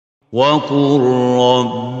وقل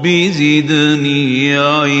رب زدني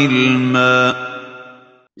علما.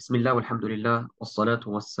 Bismillah, alhamdulillah, wassalatu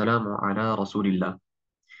wassalamu ala rasulillah.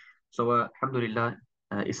 Alhamdulillah,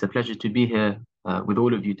 it's a pleasure to be here with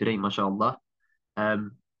all of you today, mashallah.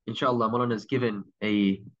 Um, inshallah, Mawlana has given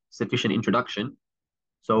a sufficient introduction,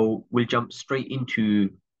 so we'll jump straight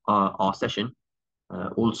into our session,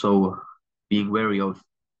 also being wary of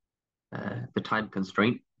the time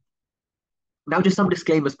constraint. Now, just some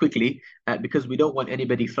disclaimers quickly, because we don't want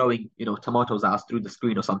anybody throwing, tomatoes at us through the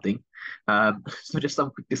screen or something. So just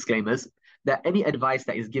some quick disclaimers that any advice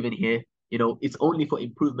that is given here, it's only for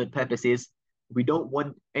improvement purposes. We don't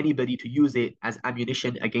want anybody to use it as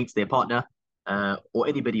ammunition against their partner, or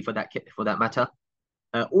anybody for that matter.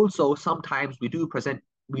 Also, sometimes we do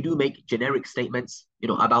make generic statements,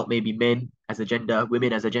 about maybe men as a gender,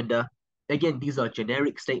 women as a gender. Again, these are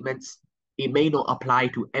generic statements. It may not apply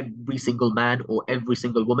to every single man or every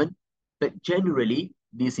single woman, but generally,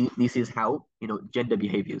 this is how, gender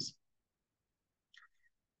behaviors.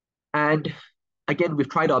 And again, we've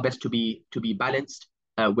tried our best to be balanced.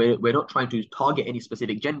 We're not trying to target any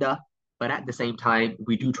specific gender, but at the same time,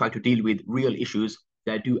 we do try to deal with real issues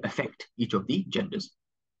that do affect each of the genders.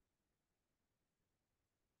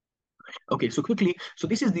 Okay, so quickly, so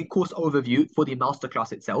this is the course overview for the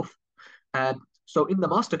masterclass itself. So in the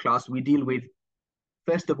masterclass, we deal with,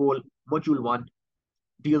 first of all, module 1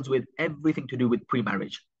 deals with everything to do with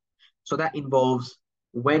pre-marriage. So that involves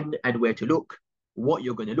when and where to look, what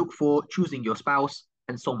you're going to look for, choosing your spouse,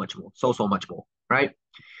 and so much more, so much more, right?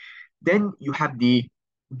 Then you have the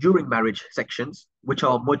during marriage sections, which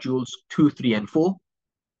are modules 2, 3, and 4.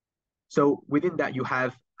 So within that, you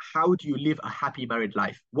have how do you live a happy married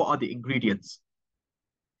life? What are the ingredients?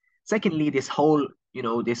 Secondly, this whole,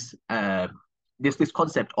 this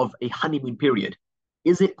concept of a honeymoon period.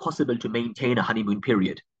 Is it possible to maintain a honeymoon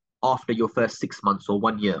period after your first 6 months or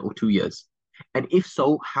 1 year or 2 years? And if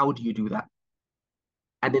so, how do you do that?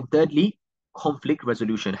 And then thirdly, conflict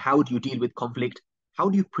resolution. How do you deal with conflict? How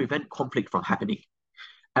do you prevent conflict from happening?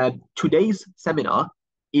 Today's seminar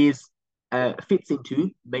is fits into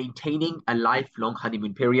maintaining a lifelong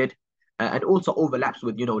honeymoon period, and also overlaps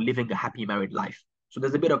with living a happy married life. So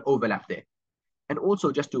there's a bit of overlap there. And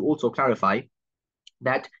also just to also clarify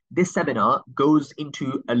that this seminar goes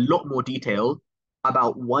into a lot more detail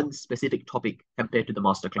about one specific topic compared to the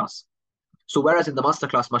masterclass. So whereas in the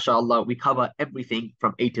masterclass, mashallah, we cover everything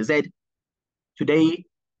from A to Z, today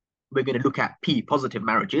we're going to look at P, positive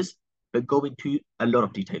marriages, but go into a lot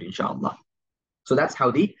of detail, inshallah. So that's how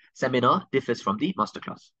the seminar differs from the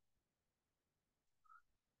masterclass.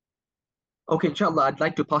 Okay, inshallah, I'd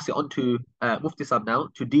like to pass it on to Mufti Sahab now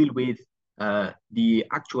to deal with the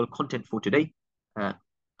actual content for today.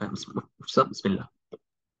 Bismillah.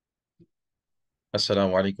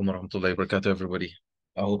 Assalamu alaikum wa rahmatullahi wa barakatuh, everybody.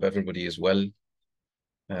 I hope everybody is well,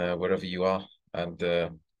 wherever you are. And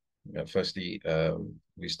firstly,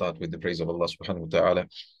 we start with the praise of Allah subhanahu wa ta'ala.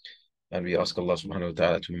 And we ask Allah subhanahu wa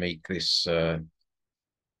ta'ala to make this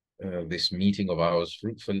this meeting of ours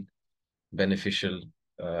fruitful, beneficial,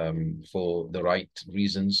 for the right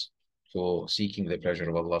reasons, for seeking the pleasure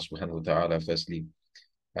of Allah subhanahu wa ta'ala, firstly,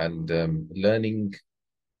 and learning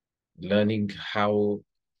how,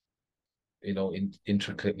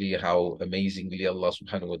 intricately, how amazingly Allah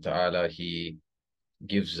subhanahu wa ta'ala, He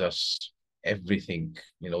gives us everything,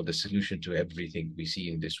 the solution to everything we see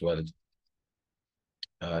in this world.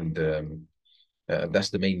 And that's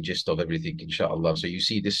the main gist of everything, inshā'Allah. So you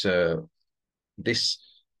see this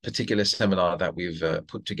particular seminar that we've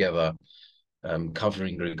put together,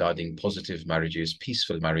 covering regarding positive marriages,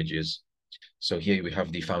 peaceful marriages. So here we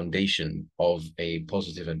have the foundation of a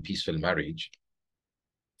positive and peaceful marriage.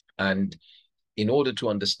 And in order to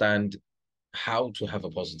understand how to have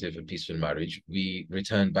a positive and peaceful marriage, we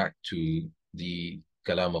return back to the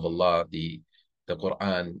kalam of Allah, the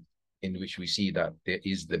Quran, in which we see that there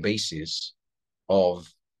is the basis of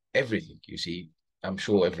everything. You see, I'm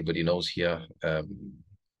sure everybody knows here,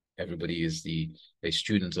 everybody is a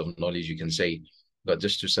student of knowledge, you can say, but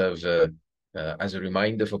just to serve as a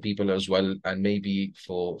reminder for people as well, and maybe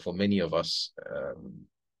for many of us,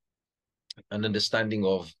 an understanding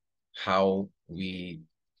of how we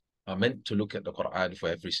are meant to look at the Quran for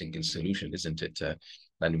every single solution, isn't it?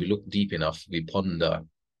 And we look deep enough, we ponder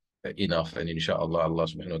enough, and inshā'Allah, Allah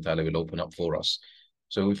subhanahu wa ta'ala will open up for us.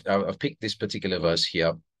 So I've picked this particular verse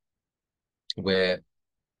here where,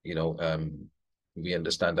 we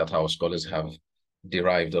understand that our scholars have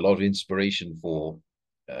derived a lot of inspiration for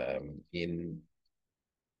in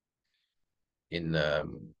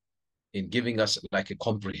giving us like a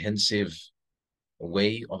comprehensive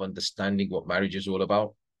way of understanding what marriage is all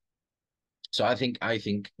about. So I think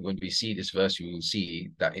when we see this verse, you will see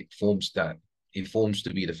that it forms to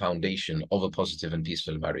be the foundation of a positive and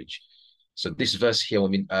peaceful marriage. So this verse here,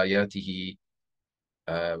 وَمِنْ آيَاتِهِ,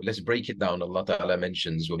 let's break it down. Allah Ta'ala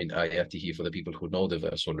mentions وَمِنْ آيَاتِهِ for the people who know the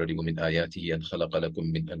verse already. وَمِنْ آيَاتِهِ أَنْ خَلَقَ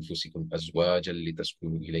لَكُم مِّنْ أَنفُسِكُمْ أَزْوَاجًا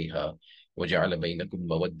لِتَسْكُنُوا إِلَيْهَا وَجَعَلَ بَيْنَكُم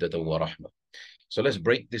مَّوَدَّةً وَرَحْمَةً. So let's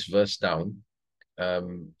break this verse down. A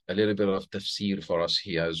little bit of tafsir for us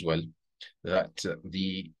here as well. That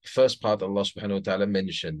the first part, Allah subhanahu wa ta'ala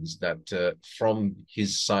mentions that from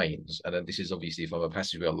his signs, and this is obviously from a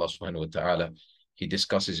passage where Allah subhanahu wa ta'ala, he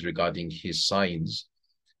discusses regarding his signs.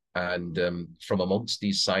 And from amongst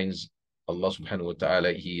these signs, Allah subhanahu wa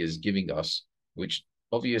ta'ala, he is giving us, which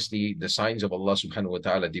obviously the signs of Allah subhanahu wa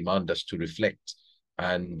ta'ala demand us to reflect.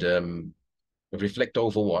 And reflect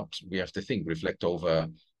over what? We have to think, reflect over,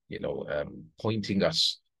 pointing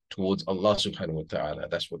us towards Allah subhanahu wa ta'ala.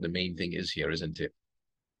 That's what the main thing is here, isn't it?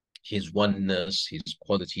 His oneness, his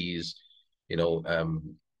qualities,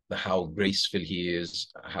 how graceful he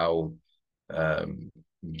is, how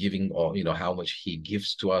giving, or how much he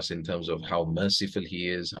gives to us in terms of how merciful he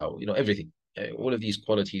is, how everything. All of these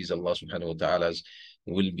qualities Allah subhanahu wa ta'ala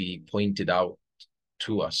will be pointed out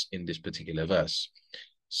to us in this particular verse.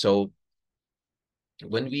 So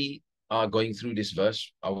when we are going through this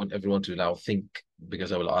verse, I want everyone to now think,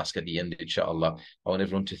 because I will ask at the end, inshāʻAllāh, I want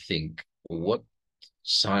everyone to think, what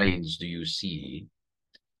signs do you see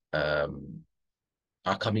are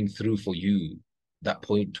coming through for you that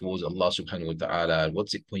point towards Allah subhanahu wa ta'ala?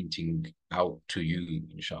 What's it pointing out to you,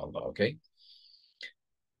 inshāʻAllāh, okay?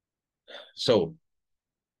 So,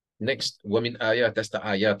 next, وَمِنْ آيَاتِ, that's the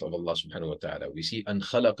ayat of Allah subhanahu wa ta'ala. We see أَنْ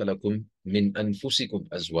خَلَقَ لَكُم مِّنْ أَنفُسِكُمْ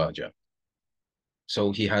أَزْوَاجًا.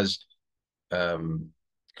 So he has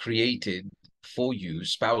created for you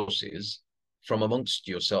spouses from amongst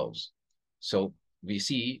yourselves. So we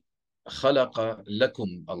see خَلَقَ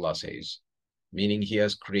لَكُمْ, Allah says, meaning he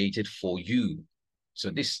has created for you. So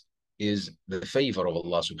this is the favor of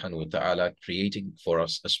Allah subhanahu wa ta'ala, creating for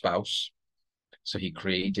us a spouse. So he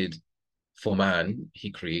created for man,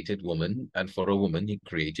 he created woman, and for a woman, he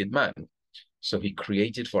created man. So he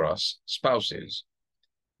created for us spouses.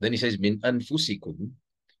 Then he says, min anfusikum,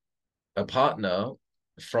 a partner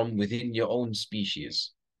from within your own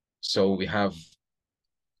species. So we have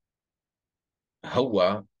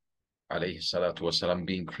Hawa alayhi salatu wasalam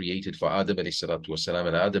being created for Adam alayhi salatu wasalam,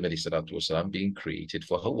 and Adam alayhi salatu wasalam being created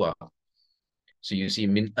for Hawa. So you see,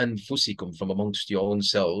 min anfusikum, from amongst your own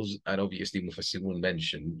selves. And obviously Mufassirun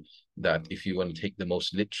mentioned that if you want to take the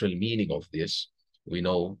most literal meaning of this, we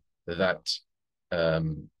know that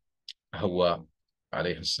Hawa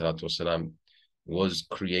alayhi salatu wasalam was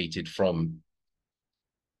created from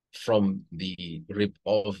the rib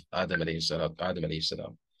of Adam alayhi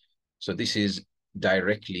salam. So this is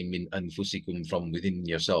directly min anfusikum, from within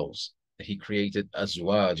yourselves. He created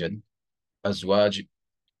azwajan, azwaj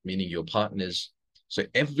meaning your partners. So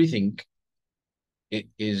everything, it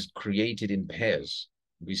is created in pairs.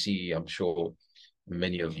 We see, I'm sure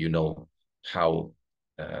many of you know how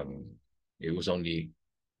it was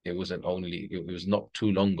not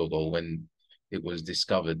too long ago when it was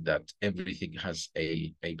discovered that everything has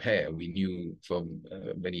a pair. We knew from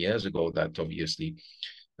many years ago that obviously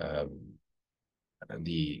the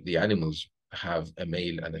animals have a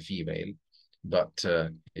male and a female, but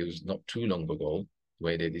it was not too long ago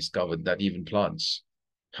where they discovered that even plants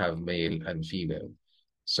have male and female.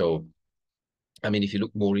 So, I mean, if you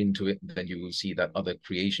look more into it, then you will see that other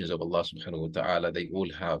creations of Allah subhanahu wa ta'ala, they all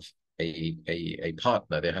have a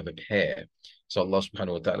partner, they have a pair. So Allah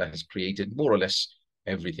subhanahu wa ta'ala has created more or less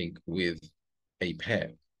everything with a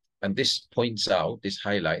pair. And this points out, this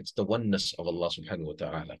highlights the oneness of Allah subhanahu wa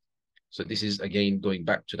ta'ala. So this is again going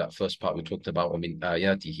back to that first part we talked about, وَمِنْ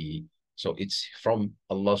آيَاتِهِ. So it's from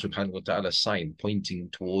Allah subhanahu wa ta'ala's sign, pointing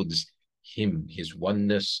towards him, his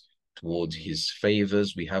oneness, towards his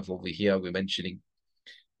favors. We have over here, we're mentioning.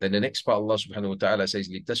 Then the next part, Allah subhanahu wa ta'ala says,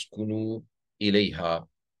 لِتَسْكُنُوا إِلَيْهَا.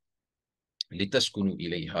 لِتَسْكُنُوا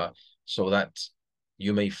إِلَيْهَا, so that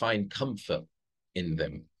you may find comfort in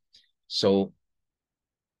them. So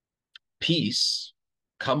peace,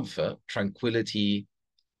 comfort, tranquility,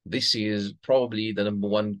 this is probably the number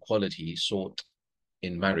one quality sought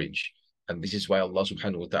in marriage. And this is why Allah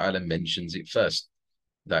subhanahu wa ta'ala mentions it first,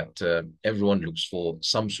 that everyone looks for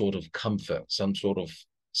some sort of comfort, some sort of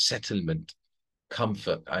settlement,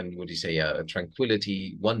 comfort, and what do you say,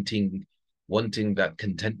 tranquility, wanting that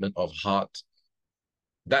contentment of heart.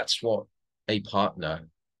 That's what a partner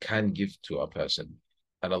can give to a person.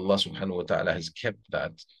 And Allah subhanahu wa ta'ala has kept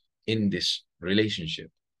that in this relationship.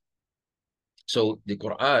 So the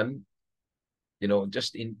Quran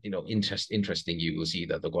just interesting, you will see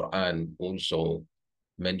that the Quran also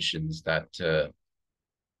mentions that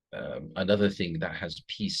another thing that has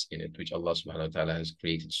peace in it, which Allah subhanahu wa ta'ala has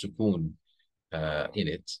created sukoon in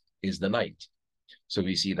it, is the night. So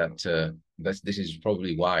we see that this is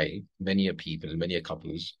probably why many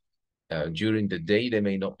couples, during the day, they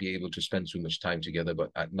may not be able to spend so much time together, but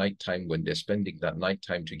at night time, when they're spending that night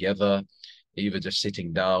time together, either just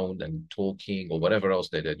sitting down and talking or whatever else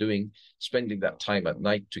that they're doing, spending that time at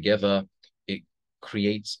night together, it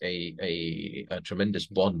creates a tremendous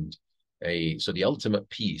bond. So the ultimate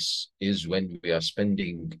peace is when we are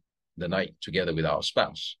spending the night together with our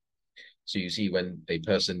spouse. So you see, when a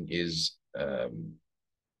person is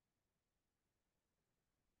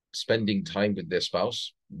spending time with their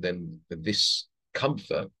spouse, then this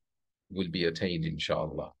comfort will be attained,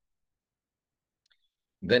 inshāʻAllāh.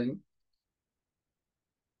 Then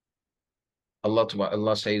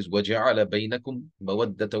Allah says, وَجَعَلَ بَيْنَكُمْ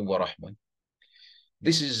مَوَدَّةً وَرَحْمَةً.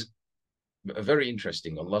 This is very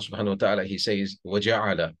interesting. Allah subhanahu wa ta'ala, He says,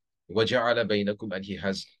 وَجَعَلَ بَيْنَكُمْ, and He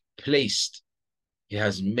has placed, He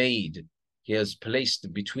has made, He has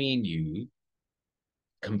placed between you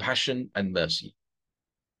compassion and mercy.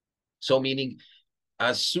 So meaning,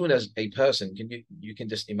 as soon as a person, you can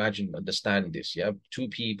just imagine, understand this, yeah? Two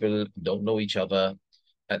people don't know each other,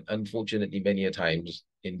 and unfortunately, many a times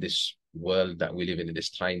in this world that we live in this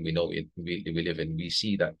time we live in, we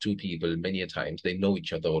see that two people, many a times, they know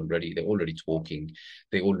each other already, they're already talking,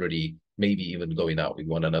 they already maybe even going out with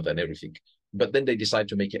one another and everything. But then they decide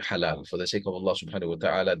to make it halal for the sake of Allah subhanahu wa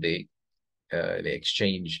ta'ala. They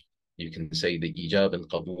exchange, you can say, the ijab and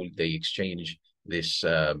qabul, they exchange this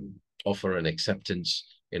offer and acceptance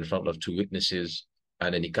in front of two witnesses,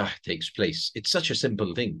 and a nikah takes place. It's such a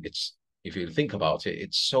simple thing. If you think about it,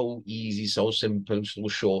 it's so easy, so simple, so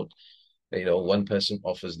short. One person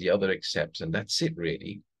offers, the other accepts, and that's it,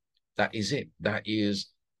 really. That is it. That is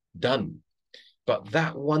done. But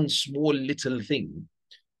that one small little thing,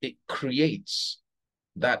 it creates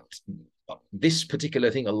that, this particular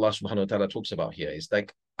thing Allah subhanahu wa ta'ala talks about here is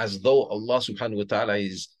like as though Allah subhanahu wa ta'ala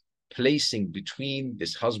is placing between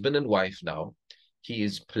this husband and wife now, He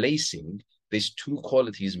is placing these two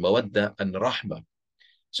qualities, mawadda and rahmah.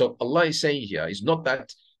 So Allah is saying here, it's not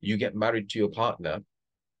that you get married to your partner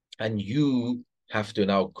and you have to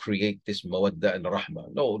now create this mawadda and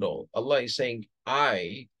rahmah. No. Allah is saying,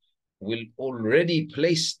 I will already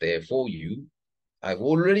place there for you, I've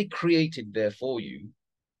already created there for you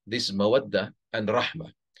this mawadda and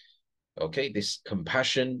rahmah. Okay, this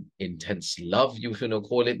compassion, intense love, you can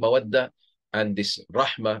call it mawadda, and this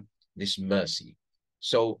rahmah, this mercy.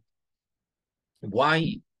 So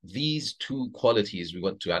why these two qualities we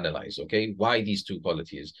want to analyze, okay? Why these two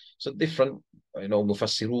qualities? So different,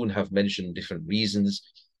 mufassirun have mentioned different reasons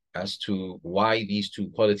as to why these two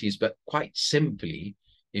qualities, but quite simply,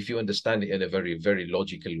 if you understand it in a very, very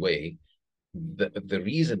logical way, the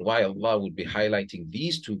reason why Allah would be highlighting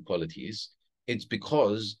these two qualities, it's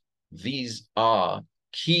because these are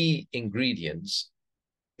key ingredients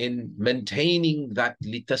in maintaining that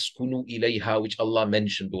litaskunu ilayha, which Allah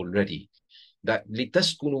mentioned already. That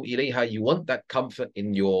litaskunu ilayha, you want that comfort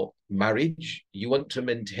in your marriage, you want to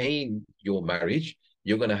maintain your marriage,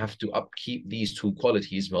 you're going to have to upkeep these two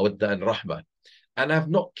qualities, mawadda and rahmah. And I've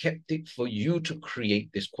not kept it for you to create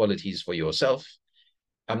these qualities for yourself.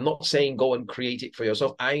 I'm not saying go and create it for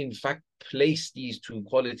yourself. I, in fact, place these two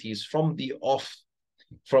qualities from the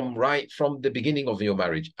beginning of your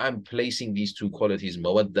marriage. I'm placing these two qualities,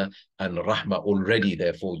 mawadda and rahmah, already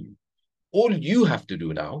there for you. All you have to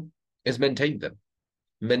do now is maintain them.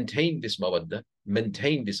 Maintain this mawadda,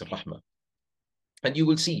 maintain this rahmah. And you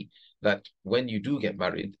will see that when you do get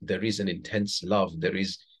married, there is an intense love. There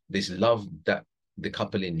is this love that the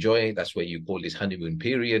couple enjoy. That's where you call this honeymoon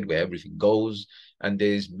period, where everything goes. And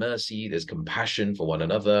there's mercy, there's compassion for one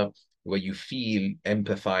another, where you feel,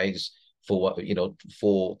 empathize for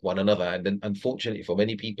one another. And then unfortunately for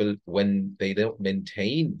many people, when they don't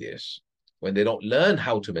maintain this, when they don't learn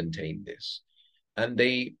how to maintain this, and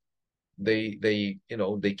they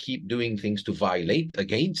keep doing things to violate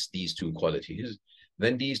against these two qualities,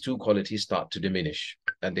 then these two qualities start to diminish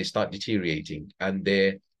and they start deteriorating, and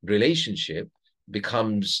their relationship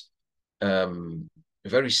becomes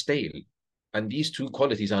very stale, and these two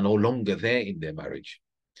qualities are no longer there in their marriage.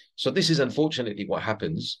 So this is unfortunately what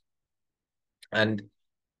happens. And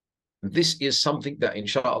this is something that,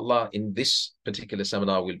 inshāʻAllāh, in this particular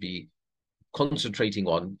seminar, we'll be concentrating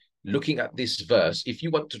on, looking at this verse. If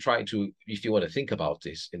you want to think about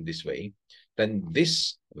this in this way, then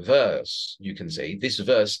this verse, you can say, this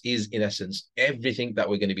verse is in essence everything that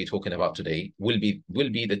we're going to be talking about today will be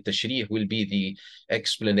the tashrih, will be the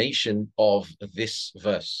explanation of this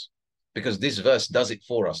verse. Because this verse does it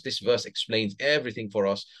for us. This verse explains everything for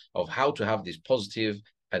us of how to have this positive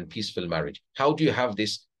and peaceful marriage. How do you have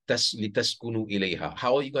this لِتَسْكُنُوا إِلَيْهَا?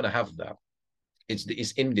 How are you going to have that?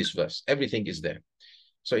 It's in this verse. Everything is there.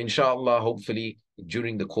 So inshāʻAllāh, hopefully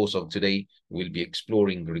during the course of today, we'll be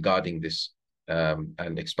exploring regarding this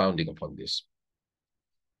and expounding upon this.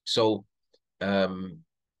 So,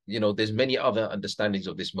 there's many other understandings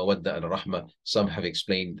of this mawadda and rahmah. Some have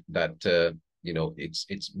explained that,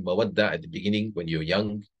 it's mawadda at the beginning when you're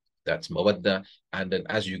young, that's mawadda. And then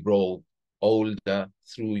as you grow older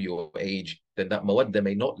through your age, then that mawadda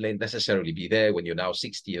may not necessarily be there when you're now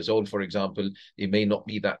 60 years old, for example. It may not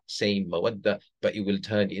be that same mawadda, but it will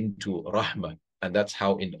turn into rahmah. And that's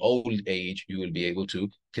how in old age you will be able to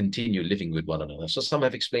continue living with one another. So some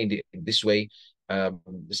have explained it in this way.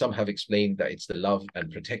 Some have explained that it's the love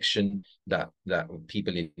and protection that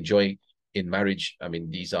people enjoy in marriage. I mean,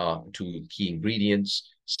 these are two key ingredients.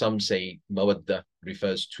 Some say mawadda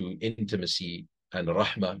refers to intimacy and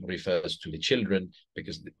rahmah refers to the children,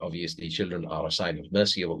 because obviously children are a sign of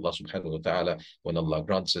mercy of Allah subhanahu wa ta'ala. When Allah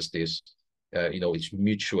grants us this, it's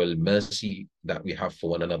mutual mercy that we have for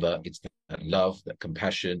one another. It's that love, that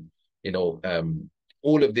compassion,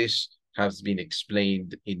 all of this has been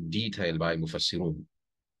explained in detail by Mufassirun.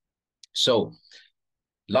 So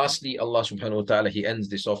lastly, Allah subhanahu wa ta'ala, he ends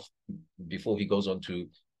this off before he goes on to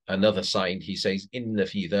another sign. He says, Inna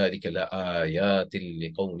fi dhalika la ayatin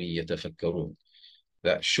liqawmi yatafakkarun.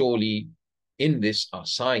 That surely in this are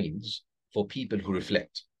signs for people who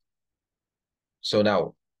reflect. So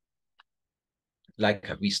now, like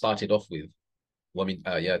we started off with, وَمِنْ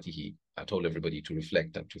آيَاتِهِ, I told everybody to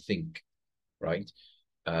reflect and to think, right?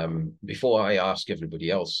 Before I ask everybody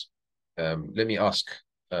else, let me ask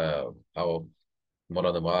our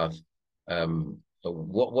Mawlana Muaaz,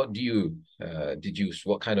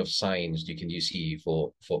 what kind of signs can you see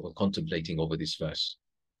for contemplating over this verse?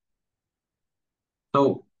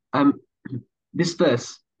 So this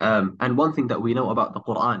verse, and one thing that we know about the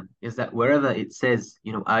Quran is that wherever it says,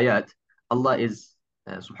 ayat, Allah is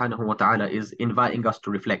subhanahu wa ta'ala is inviting us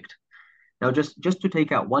to reflect. Now, just to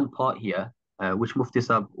take out one part here, which Mufti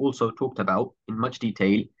Sahib also talked about in much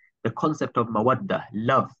detail, the concept of mawadda,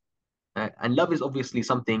 love. And love is obviously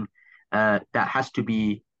something that has to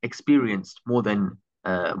be experienced more than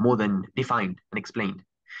defined and explained.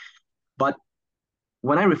 But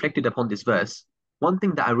when I reflected upon this verse, one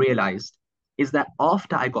thing that I realized is that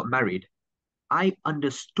after I got married, I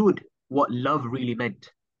understood what love really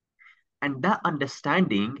meant. And that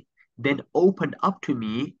understanding then opened up to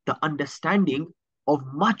me the understanding of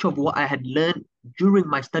much of what I had learned during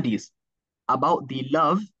my studies about the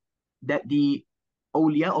love that the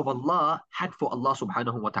awliya of Allah had for Allah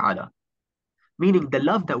subhanahu wa ta'ala. Meaning the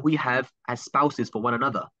love that we have as spouses for one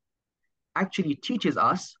another actually teaches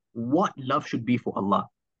us what love should be for Allah.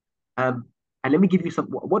 And let me give you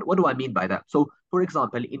what do I mean by that? So, for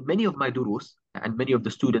example, in many of my durus, and many of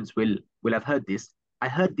the students will have heard this, I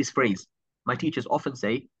heard this phrase. My teachers often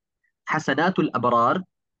say, Hasanatul abrar,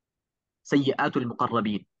 sayyi'atul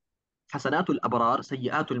muqarrabeen. Hasanatul abrar,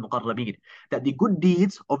 sayyi'atul muqarrabeen. That the good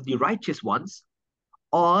deeds of the righteous ones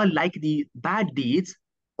are like the bad deeds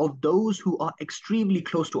of those who are extremely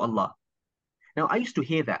close to Allah. Now, I used to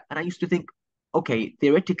hear that, and I used to think, okay,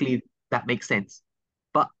 theoretically, that makes sense.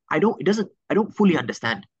 But I don't fully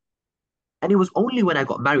understand. And it was only when I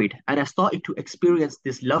got married and I started to experience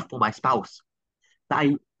this love for my spouse that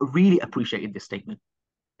I really appreciated this statement.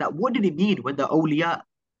 That what did it mean when the awliya,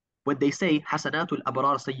 when they say hasanatul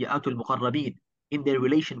abrar sayyi'atul muqarrabeen in their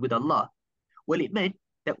relation with Allah? Well, it meant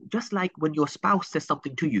that just like when your spouse says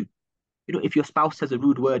something to you, if your spouse says a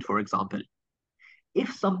rude word, for example,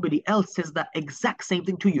 if somebody else says that exact same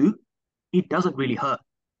thing to you, it doesn't really hurt.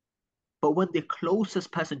 But when the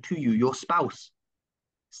closest person to you, your spouse,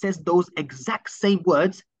 says those exact same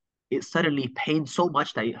words, it suddenly pains so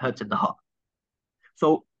much that it hurts in the heart.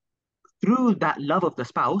 So through that love of the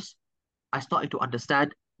spouse, I started to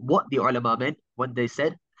understand what the ulama meant when they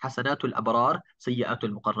said, Hasanatul abrar,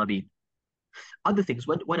 sayyi'atul muqarrabeen. Other things,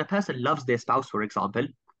 when a person loves their spouse, for example,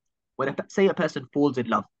 say a person falls in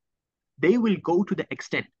love, they will go to the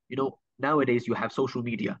extent, nowadays you have social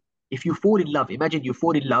media. If you fall in love, imagine you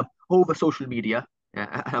fall in love over social media,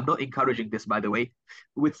 and I'm not encouraging this, by the way,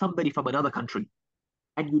 with somebody from another country,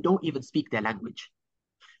 and you don't even speak their language.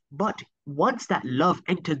 But once that love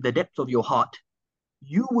enters the depths of your heart,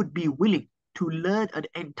 you would be willing to learn an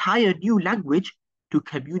entire new language to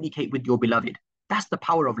communicate with your beloved. That's the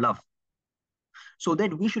power of love. So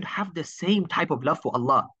then we should have the same type of love for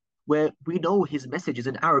Allah, where we know His message is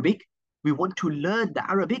in Arabic. We want to learn the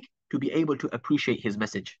Arabic to be able to appreciate His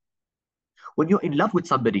message. When you're in love with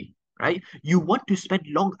somebody, right, you want to spend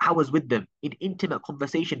long hours with them, in intimate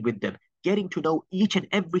conversation with them, getting to know each and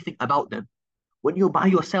everything about them. When you're by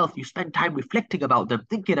yourself, you spend time reflecting about them,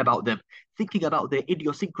 thinking about their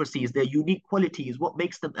idiosyncrasies, their unique qualities, what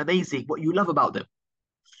makes them amazing, what you love about them.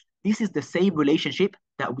 This is the same relationship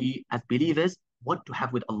that we as believers want to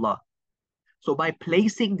have with Allah. So by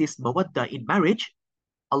placing this mawadda in marriage,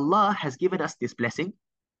 Allah has given us this blessing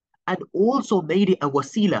and also made it a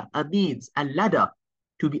wasila, a means, a ladder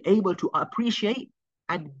to be able to appreciate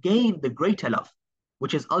and gain the greater love,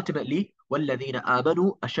 which is ultimately وَالَّذِينَ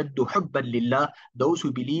آمَنُوا أَشَدُّ حُبًّا لِلَّهِ. Those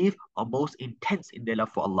who believe are most intense in their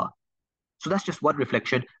love for Allah. So that's just one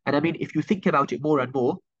reflection. And I mean, if you think about it more and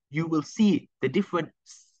more, you will see the different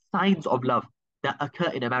signs of love that occur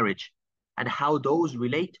in a marriage and how those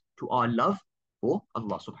relate to our love for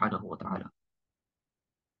Allah subhanahu wa ta'ala.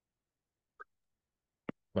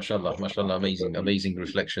 MashaAllah, MashaAllah, amazing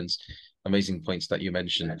reflections, amazing points that you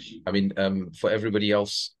mentioned. I mean, for everybody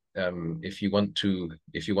else, if you want to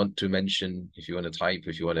mention, if you want to type,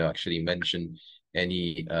 if you want to actually mention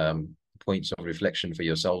any points of reflection for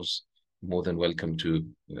yourselves, more than welcome to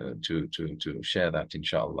share that,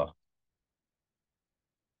 inshallah.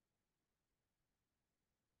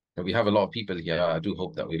 And we have a lot of people here. I do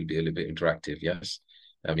hope that we'll be a little bit interactive. Yes,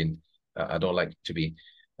 I mean, I don't like to be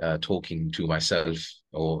talking to myself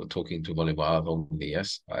or talking to Muaaz only.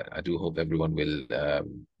 Yes, I do hope everyone will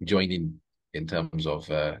join in terms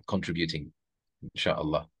of contributing,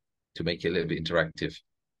 inshallah, to make it a little bit interactive.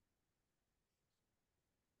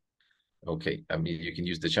 Okay, I mean, you can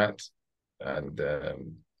use the chat, and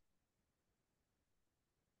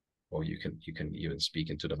or you can even speak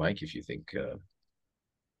into the mic if you think.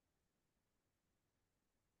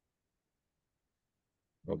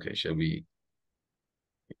 Okay, shall we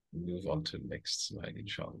move on to the next slide,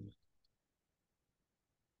 inshallah?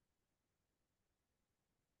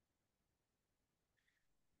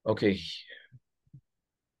 Okay.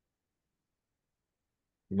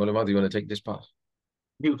 Mawlana, do you want to take this part?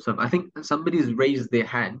 I think somebody's raised their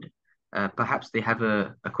hand. Perhaps they have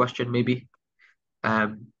a question, maybe.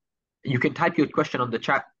 You can type your question on the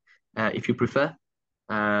chat if you prefer.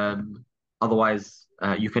 Otherwise,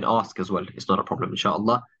 you can ask as well. It's not a problem,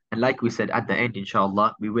 inshallah. And like we said, at the end,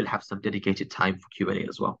 inshallah, we will have some dedicated time for Q&A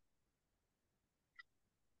as well.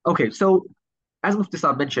 Okay, so as Mufti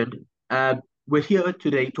Saab mentioned, we're here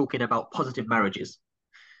today talking about positive marriages.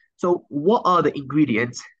 So what are the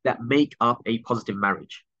ingredients that make up a positive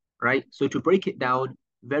marriage, right? So to break it down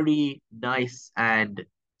very nice and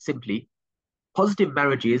simply, positive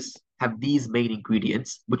marriages have these main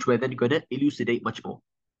ingredients, which we're then going to elucidate much more.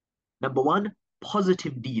 Number one,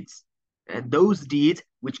 positive deeds. And those deeds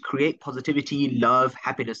which create positivity, love,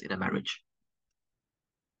 happiness in a marriage.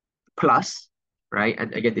 Plus, right,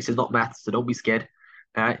 and again, this is not maths, so don't be scared,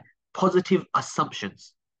 positive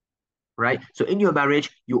assumptions, right? So in your marriage,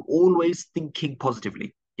 you're always thinking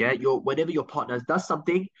positively. Yeah, whenever your partner does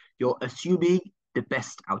something, you're assuming the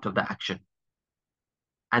best out of that action.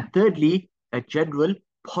 And thirdly, a general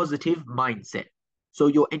positive mindset. So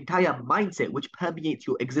your entire mindset, which permeates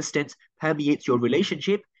your existence, permeates your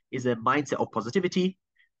relationship, is a mindset of positivity.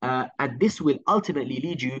 And this will ultimately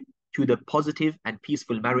lead you to the positive and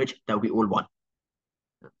peaceful marriage that we all want.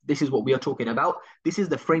 This is what we are talking about. This is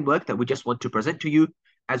the framework that we just want to present to you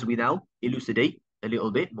as we now elucidate a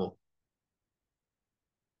little bit more.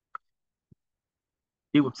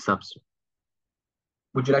 Would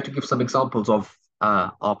you like to give some examples of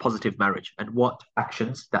our positive marriage and what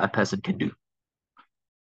actions that a person can do?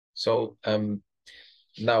 So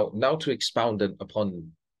now to expound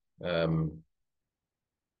upon. I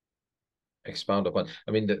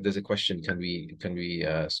mean, there's a question: can we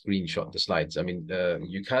screenshot the slides? I mean,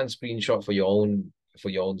 you can screenshot for your own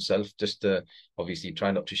self. Just obviously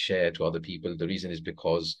try not to share to other people. The reason is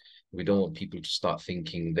because we don't want people to start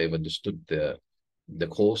thinking they've understood the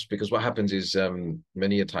course, because what happens is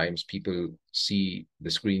many a times people see the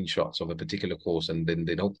screenshots of a particular course and then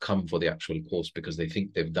they don't come for the actual course because they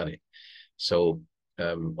think they've done it. So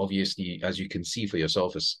obviously, as you can see for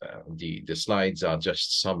yourself, the slides are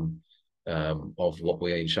just some of what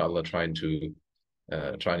we're inshallah trying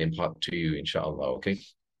and impart to you, inshallah. Okay,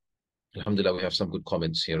 alhamdulillah, we have some good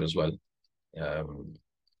comments here as well.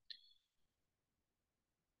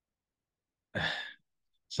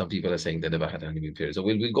 Some people are saying they never had a honeymoon period. So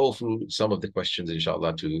we'll go through some of the questions,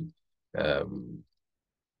 inshallah, to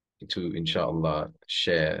inshallah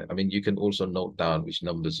share. I mean, you can also note down which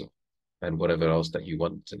numbers and whatever else that you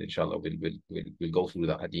want. And inshallah, we'll go through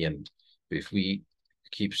that at the end. But if we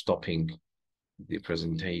keep stopping the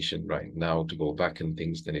presentation right now to go back and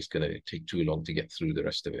things, then it's going to take too long to get through the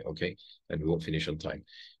rest of it, okay? And we won't finish on time.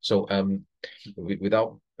 So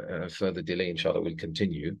without further delay, inshallah, we'll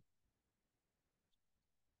continue.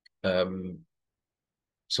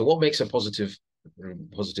 So what makes a positive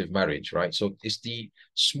marriage, right? So it's the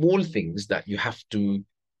small things that you have to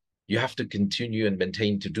continue and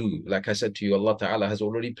maintain to do. Like I said to you, Allah Ta'ala has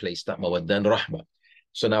already placed that mawaddah and rahmah.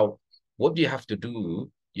 So now what do you have to do?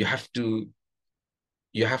 You have to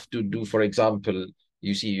do, for example,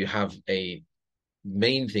 you see, you have a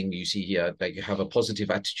main thing you see here, like you have a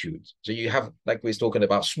positive attitude. So you have, like we're talking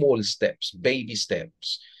about, small steps, baby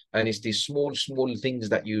steps. And it's these small things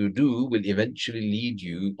that you do will eventually lead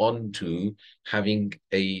you on to having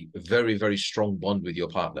a very, very strong bond with your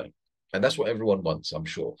partner. And that's what everyone wants, I'm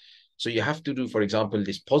sure. So you have to do, for example,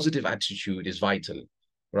 this positive attitude is vital,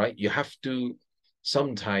 right? You have to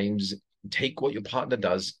sometimes take what your partner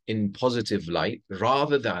does in positive light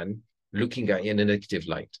rather than looking at it in a negative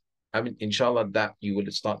light. I mean, inshallah, that you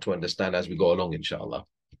will start to understand as we go along, inshallah.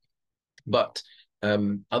 But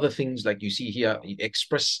other things like you see here,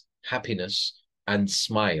 express happiness and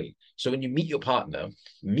smile. So when you meet your partner,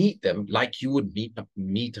 meet them like you would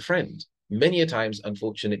meet a friend. Many a times,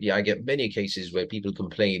 unfortunately, I get many cases where people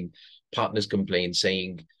complain, partners complain,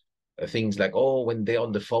 saying things like, oh, when they're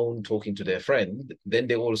on the phone talking to their friend, then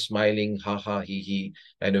they're all smiling, ha ha, he,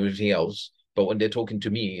 and everything else. But when they're talking to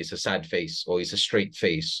me, it's a sad face, or it's a straight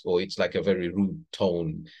face, or it's like a very rude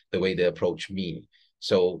tone, the way they approach me.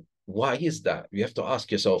 So why is that? You have to ask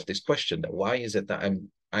yourself this question: that why is it that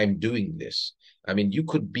I'm doing this? I mean, you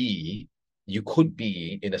could be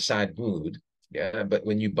in a sad mood, yeah, but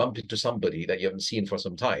when you bump into somebody that you haven't seen for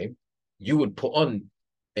some time, you would put on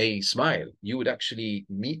a smile. You would actually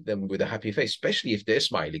meet them with a happy face, especially if they're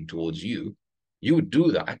smiling towards you. You would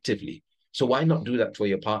do that actively. So why not do that for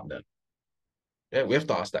your partner? Yeah, we have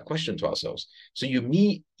to ask that question to ourselves. So you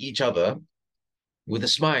meet each other with a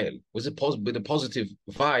smile, with a positive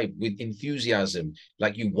vibe, with enthusiasm,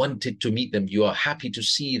 like you wanted to meet them. You are happy to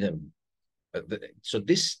see them. So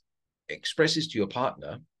this expresses to your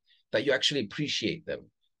partner that you actually appreciate them.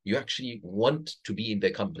 You actually want to be in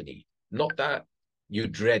their company, not that you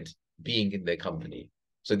dread being in their company.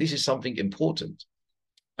 So this is something important.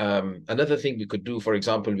 Another thing we could do, for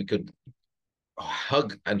example, we could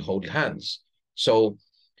hug and hold hands. So,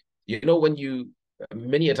 when you,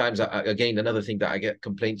 many a times, again, another thing that I get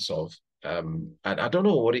complaints of, and I don't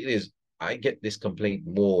know what it is, I get this complaint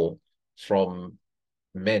more from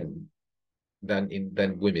men than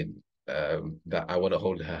women, that I want to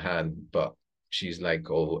hold her hand, but she's like,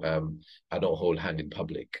 oh, I don't hold hand in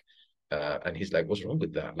public. And he's like, what's wrong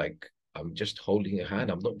with that? Like, I'm just holding a hand.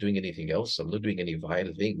 I'm not doing anything else. I'm not doing any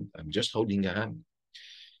vile thing. I'm just holding a hand.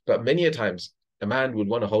 But many a times, a man would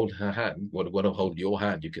want to hold her hand, would want to hold your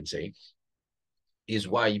hand, you can say, is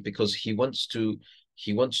why? Because he wants to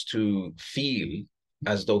feel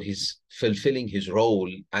as though he's fulfilling his role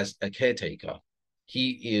as a caretaker.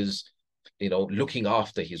 He is, looking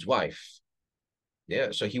after his wife. Yeah,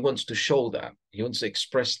 so he wants to show that. He wants to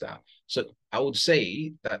express that. So I would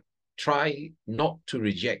say that try not to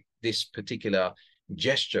reject this particular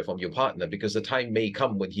gesture from your partner, because the time may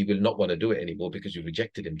come when he will not want to do it anymore because you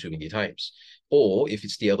rejected him too many times. Or if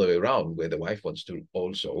it's the other way around, where the wife wants to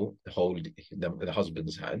also hold the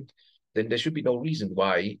husband's hand, then there should be no reason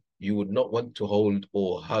why you would not want to hold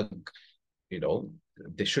or hug.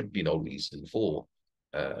 There should be no reason for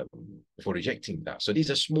rejecting that. So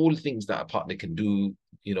these are small things that a partner can do.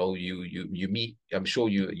 You meet, I'm sure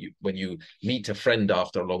you when you meet a friend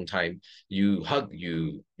after a long time, you hug,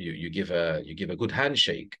 you give a good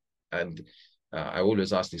handshake. And I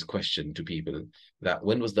always ask this question to people, that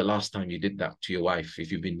when was the last time you did that to your wife?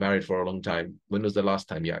 If you've been married for a long time, when was the last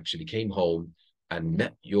time you actually came home and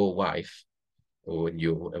met your wife? Or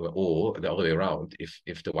the other way around,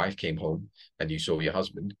 if the wife came home and you saw your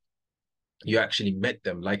husband, you actually met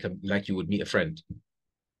them like you would meet a friend.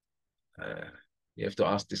 You have to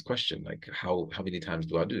ask this question, like, how many times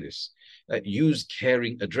do I do this? Use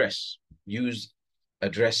caring address. Use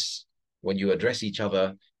address when you address each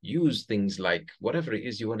other. Use things like whatever it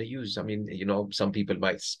is you want to use. I mean, some people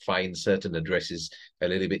might find certain addresses a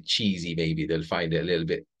little bit cheesy. Maybe they'll find it a little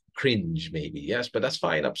bit cringe, maybe. Yes, but that's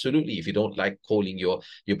fine. Absolutely. If you don't like calling your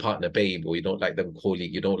partner babe, or you don't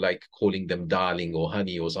like calling them darling or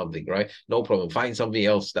honey or something, right? No problem. Find something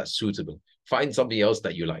else that's suitable. Find something else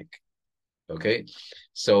that you like. Okay.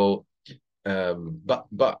 So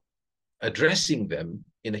but addressing them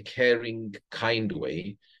in a caring, kind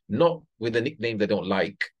way, not with a nickname they don't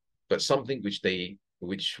like, but something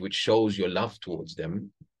which shows your love towards them,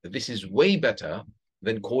 this is way better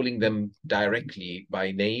than calling them directly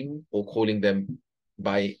by name, or calling them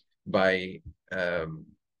by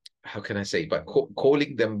how can I say, but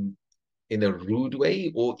calling them in a rude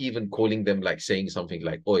way, or even calling them like saying something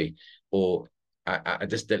like "oi," or I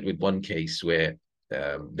just dealt with one case where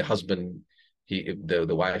the husband,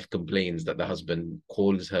 the wife complains that the husband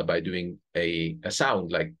calls her by doing a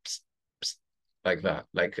sound like psst, psst, like that.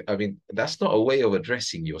 Like, I mean, that's not a way of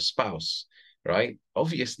addressing your spouse, right?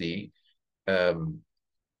 Obviously, um,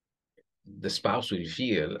 the spouse will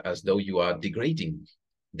feel as though you are degrading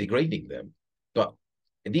them. But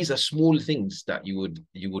these are small things that you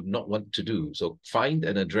would not want to do. So find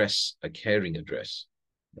an address, a caring address.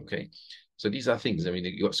 Okay. So these are things. I mean,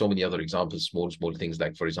 you got so many other examples, small things,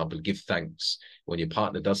 like, for example, give thanks when your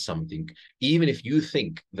partner does something, even if you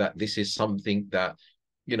think that this is something that,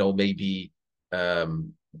 maybe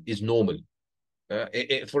is normal.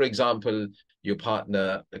 For example, your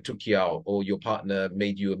partner took you out, or your partner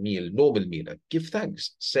made you a meal, normal meal. Give thanks.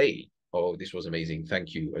 Say, "Oh, this was amazing.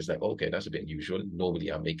 Thank you." It's like, okay, that's a bit unusual.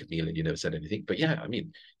 Normally I make a meal and you never said anything. But yeah, I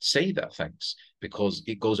mean, say that thanks, because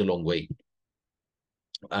it goes a long way.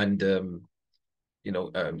 And,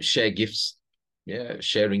 share gifts. Yeah,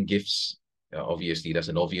 sharing gifts. Obviously, that's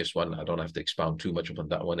an obvious one. I don't have to expound too much upon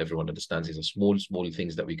that one. Everyone understands it's a small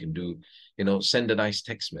things that we can do. Send a nice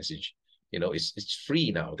text message. It's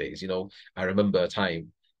free nowadays. I remember a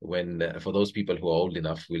time when, for those people who are old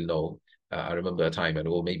enough will know, I remember a time,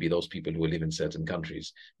 or maybe those people who live in certain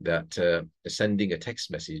countries, that sending a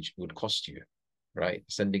text message would cost you, right?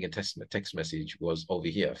 Sending a text message was over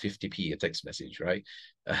here 50p a text message, right?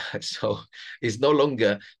 So it's no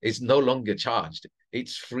longer charged.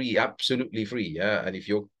 It's free, absolutely free. Yeah, and if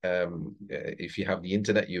you have the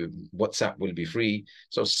internet, WhatsApp will be free.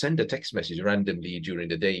 So send a text message randomly during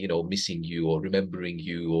the day, missing you or remembering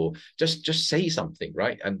you, or just say something,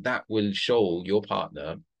 right? And that will show your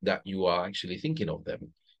partner that you are actually thinking of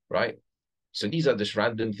them, right? So these are just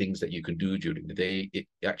random things that you can do during the day. It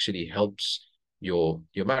actually helps your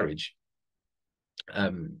marriage.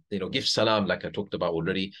 Give salam, like I talked about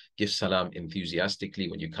already. Give salam enthusiastically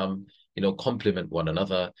when you come. Compliment one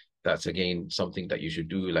another. That's again something that you should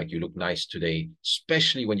do. Like, you look nice today,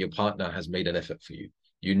 especially when your partner has made an effort for you.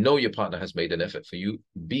 Your partner has made an effort for you.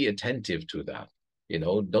 Be attentive to that.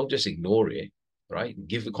 Don't just ignore it, right?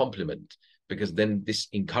 Give a compliment, because then this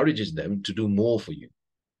encourages them to do more for you.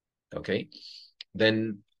 Okay.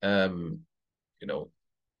 Then,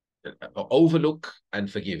 overlook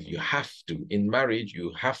and forgive. You have to, in marriage,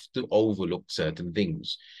 you have to overlook certain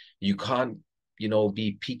things. You can't,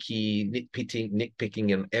 be picky, nitpicking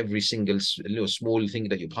in every single small thing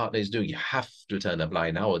that your partner is doing. You have to turn a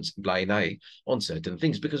blind eye on certain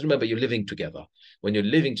things, because remember, you're living together. When you're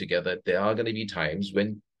living together, there are going to be times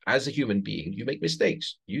when, as a human being, you make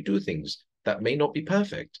mistakes. You do things that may not be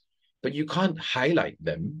perfect, but you can't highlight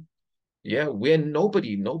them. Yeah,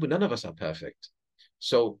 none of us are perfect.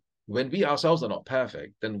 So when we ourselves are not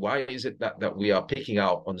perfect, then why is it that we are picking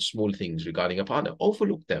out on small things regarding a partner?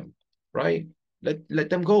 Overlook them, right? Let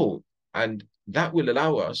them go. And that will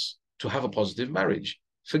allow us to have a positive marriage.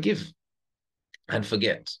 Forgive and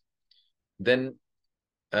forget. Then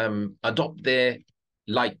adopt their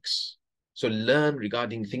likes. So learn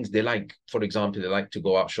regarding things they like. For example, they like to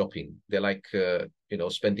go out shopping. They like,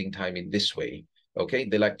 spending time in this way. Okay,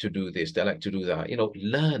 they like to do this. They like to do that.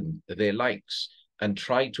 Learn their likes and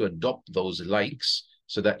try to adopt those likes,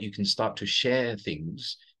 so that you can start to share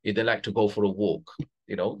things. If they like to go for a walk,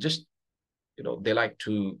 they like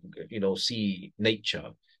to, see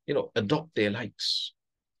nature, adopt their likes.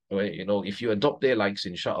 Right? If you adopt their likes,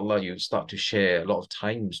 inshāʻAllāh, you start to share a lot of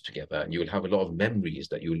times together, and you will have a lot of memories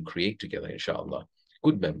that you will create together, inshāʻAllāh.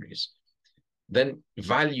 Good memories. Then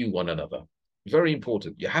value one another. Very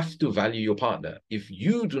important. You have to value your partner. If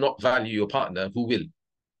you do not value your partner, who will?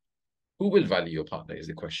 Who will value your partner is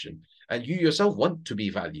the question. And you yourself want to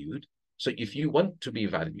be valued. So if you want to be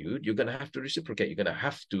valued, you're going to have to reciprocate. You're going to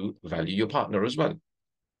have to value your partner as well.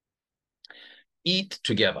 Eat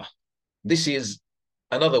together. This is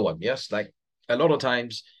another one, yes? Like, a lot of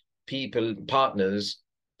times, partners,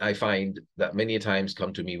 I find that many times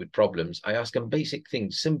come to me with problems. I ask them basic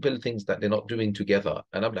things, simple things that they're not doing together.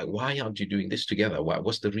 And I'm like, why aren't you doing this together?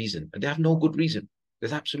 What's the reason? And they have no good reason.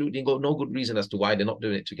 There's absolutely no good reason as to why they're not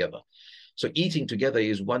doing it together. So eating together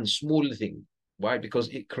is one small thing. Why? Because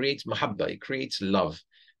it creates mahabba, it creates love,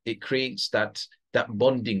 it creates that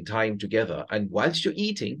bonding time together. And whilst you're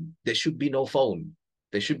eating, there should be no phone,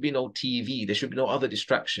 there should be no TV, there should be no other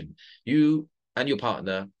distraction. You and your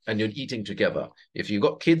partner, and you're eating together. If you've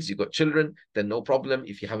got kids, you've got children, then no problem.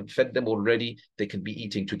 If you haven't fed them already, they can be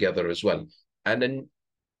eating together as well. And then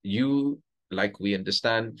you, like we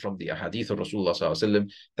understand from the ahadith of Rasulullah sallallahu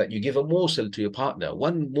that you give a morsel to your partner.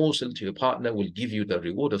 One morsel to your partner will give you the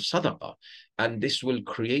reward of sadaqah. And this will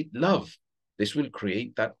create love. This will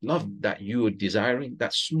create that love that you are desiring,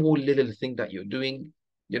 that small little thing that you're doing,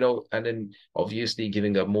 you know, and then obviously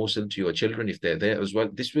giving a morsel to your children if they're there as well.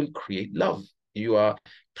 This will create love. You are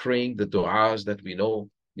praying the du'as that we know.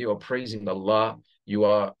 You are praising Allah. You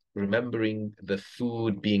are remembering the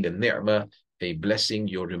food being a ni'mah, a blessing.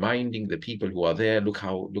 You're reminding the people who are there,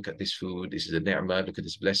 look at this food. This is a ni'mah. Look at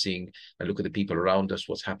this blessing. And look at the people around us,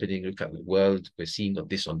 what's happening. Look at the world. We're seeing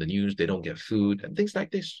this on the news. They don't get food and things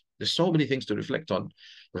like this. There's so many things to reflect on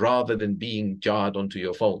rather than being jarred onto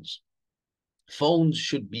your phones. Phones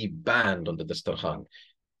should be banned on the dastarkhan.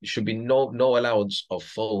 There should be no allowance of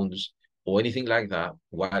phones or anything like that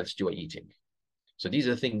whilst you are eating. So these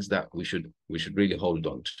are things that we should really hold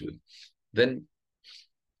on to. Then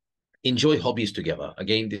enjoy hobbies together.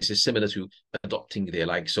 Again, this is similar to adopting their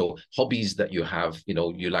like. So hobbies that you have, you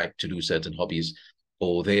know, you like to do certain hobbies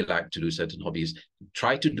or they like to do certain hobbies,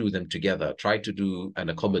 try to do them together. Try to do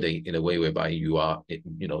and accommodate in a way whereby you are,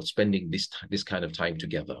 you know, spending this kind of time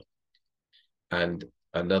together. And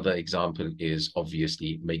another example is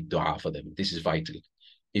obviously make dua for them. This is vital.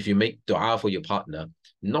 If you make dua for your partner,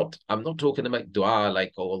 I'm not talking about dua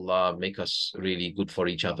like, oh Allah, make us really good for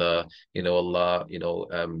each other, you know, Allah, you know,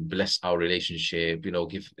 bless our relationship, you know,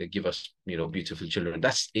 give us, you know, beautiful children.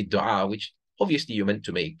 That's a dua which obviously you're meant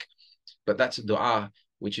to make, but that's a dua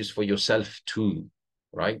which is for yourself too,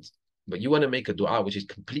 right? But you want to make a dua which is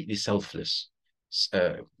completely selfless,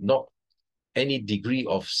 not any degree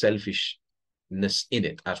of selfishness in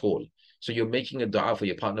it at all. So you're making a dua for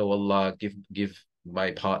your partner, oh Allah, give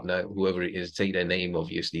my partner, whoever it is, say their name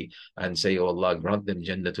obviously, and say, oh Allah, grant them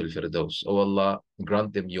Jannatul Firdaus. Oh Allah,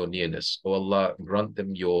 grant them your nearness. Oh Allah, grant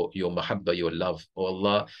them your mahabba, your love. Oh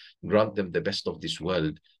Allah, grant them the best of this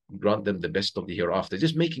world. Grant them the best of the hereafter.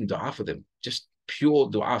 Just making dua for them, just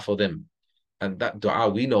pure dua for them. And that dua,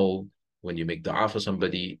 we know, when you make dua for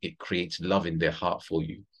somebody, it creates love in their heart for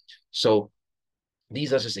you. So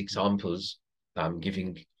these are just examples I'm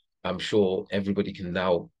giving. I'm sure everybody can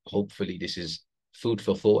now, hopefully this is food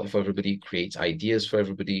for thought for everybody, creates ideas for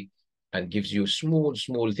everybody, and gives you small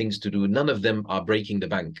things to do. None of them are breaking the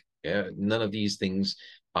bank. Yeah, none of these things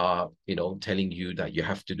are, you know, telling you that you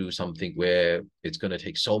have to do something where it's going to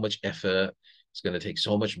take so much effort, it's going to take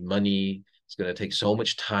so much money, it's going to take so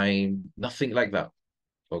much time. Nothing like that.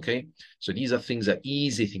 Okay, so these are things that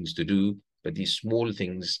easy things to do, but these small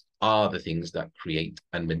things are the things that create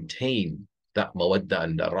and maintain that mawadda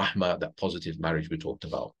and the rahmah, that positive marriage we talked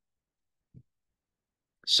about.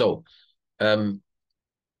 So, I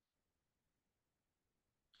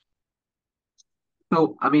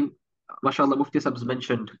mean, mashallah, Mufti Sab's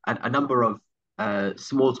mentioned a number of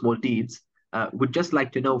small deeds. Would just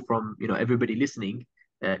like to know from, you know, everybody listening,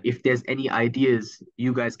 if there's any ideas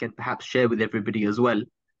you guys can perhaps share with everybody as well,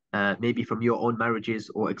 maybe from your own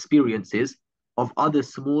marriages or experiences of other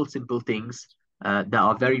small, simple things that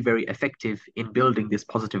are very, very effective in building this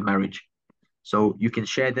positive marriage. So you can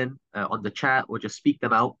share them on the chat or just speak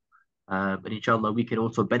them out. And inshallah, we can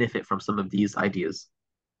also benefit from some of these ideas.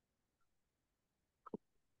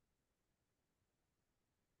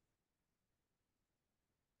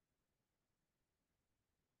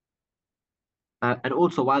 And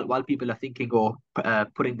also, while people are thinking or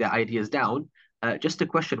putting their ideas down, just a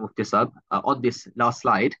question with this up on this last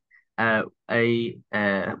slide. One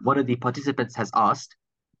of the participants has asked,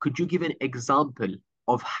 could you give an example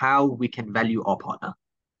of how we can value our partner?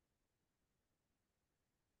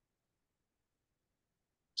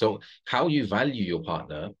 So how you value your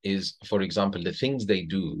partner is, for example, the things they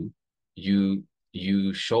do,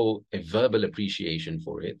 you show a verbal appreciation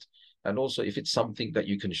for it. And also if it's something that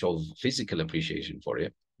you can show physical appreciation for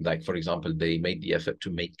it, like for example, they made the effort to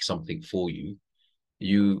make something for you,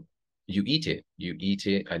 you eat it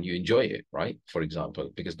and you enjoy it, right? For example,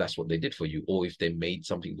 because that's what they did for you. Or if they made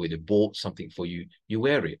something where they bought something for you, you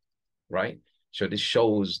wear it, right? So this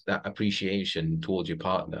shows that appreciation towards your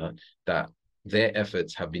partner, that their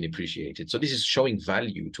efforts have been appreciated. So this is showing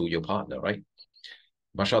value to your partner, right?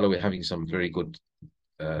 MashaAllah, we're having some very good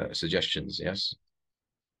suggestions, yes?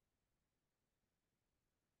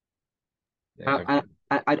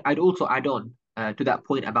 I'd also add on to that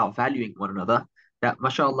point about valuing one another, that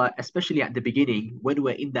mashallah, especially at the beginning, when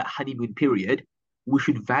we're in that honeymoon period, we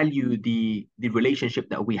should value the relationship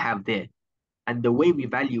that we have there. And the way we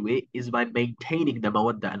value it is by maintaining the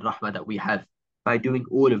mawadda and rahmah that we have, by doing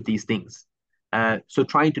all of these things. So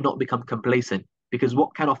trying to not become complacent, because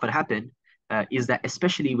what can often happen is that,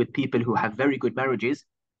 especially with people who have very good marriages,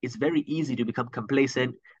 it's very easy to become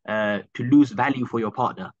complacent, to lose value for your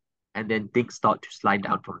partner, and then things start to slide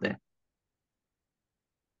down from there.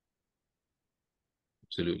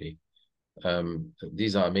 Absolutely.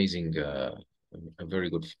 These are amazing, very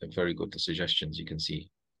good suggestions. You can see.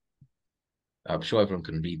 I'm sure everyone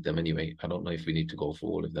can read them anyway. I don't know if we need to go through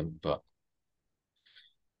all of them, but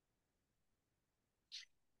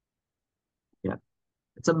yeah.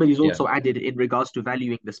 Somebody's yeah, also added, in regards to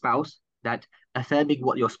valuing the spouse, that affirming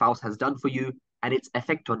what your spouse has done for you and its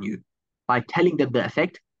effect on you. By telling them the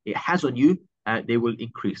effect it has on you, they will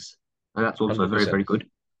increase. And that's also very, 100%. very good.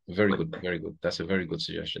 Very good, very good. That's a very good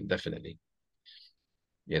suggestion, definitely.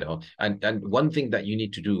 You know, and one thing that you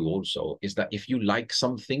need to do also is that if you like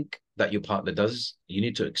something that your partner does, you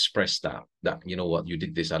need to express that you know what, you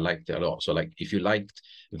did this, I liked it a lot. So like if you liked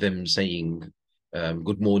them saying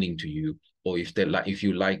good morning to you, or if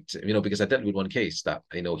you liked, you know, because I dealt with one case that,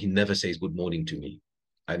 you know, he never says good morning to me,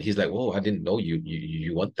 and he's like, oh, I didn't know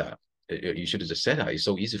you want that. You should have just said that. It's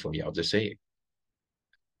so easy for me. I'll just say it.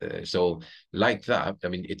 So like that, I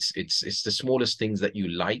mean, it's the smallest things that you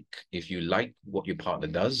like. If you like what your partner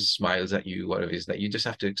does, smiles at you, whatever it is, that you just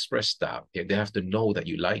have to express that. They have to know that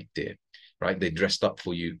you liked it, right? They dressed up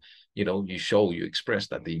for you, you know, you express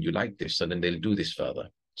that you like this, and then they'll do this further.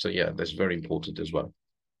 So yeah, that's very important as well.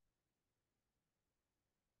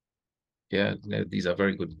 Yeah, these are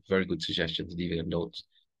very good suggestions. Leaving a note.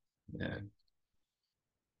 Yeah.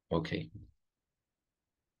 Okay.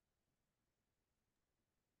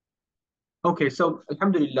 Okay, so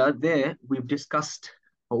Alhamdulillah, there we've discussed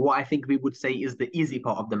what I think we would say is the easy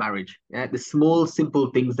part of the marriage. Yeah? The small, simple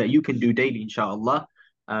things that you can do daily, inshāʻAllah,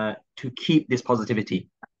 to keep this positivity.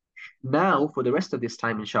 Now, for the rest of this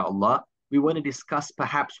time, inshāʻAllah, we want to discuss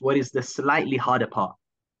perhaps what is the slightly harder part.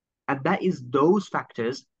 And that is those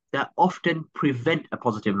factors that often prevent a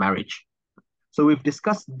positive marriage. So we've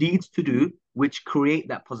discussed deeds to do which create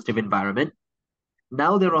that positive environment.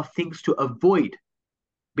 Now there are things to avoid,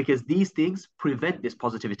 because these things prevent this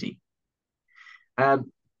positivity. And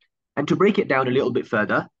to break it down a little bit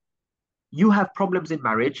further, you have problems in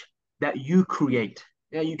marriage that you create.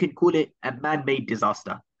 Yeah, you can call it a man-made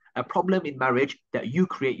disaster, a problem in marriage that you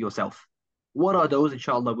create yourself. What are those?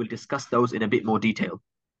 Inshallah, we'll discuss those in a bit more detail.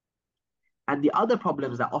 And the other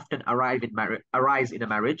problems that often arise in a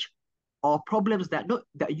marriage are problems that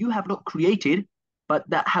you have not created, but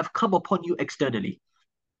that have come upon you externally,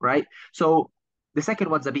 right? So the second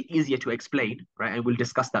one's a bit easier to explain, right? And we'll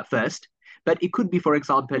discuss that first. But it could be, for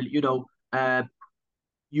example, you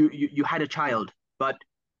had a child, but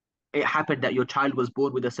it happened that your child was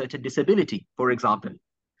born with a certain disability, for example.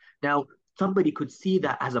 Now, somebody could see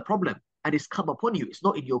that as a problem and it's come upon you. It's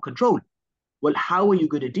not in your control. Well, how are you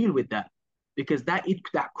going to deal with that? Because that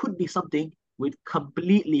could be something which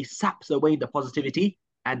completely saps away the positivity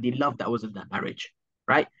and the love that was in that marriage,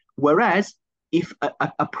 right? Whereas if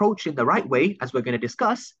approached in the right way, as we're going to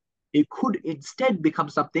discuss, it could instead become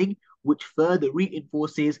something which further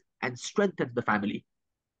reinforces and strengthens the family.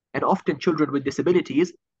 And often children with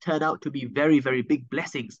disabilities turn out to be very, very big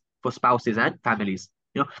blessings for spouses and families.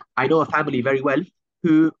 I know a family very well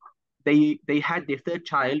who they had their third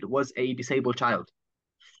child was a disabled child.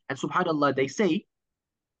 And subhanAllah, they say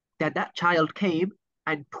that child came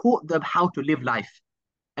and taught them how to live life.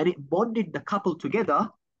 And it bonded the couple together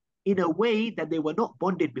in a way that they were not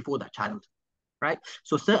bonded before that child, right?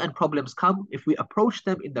 So certain problems come, if we approach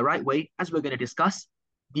them in the right way, as we're going to discuss,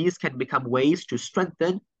 these can become ways to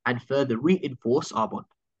strengthen and further reinforce our bond.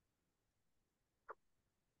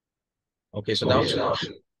 Okay, so now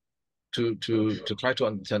to try to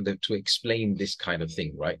understand to explain this kind of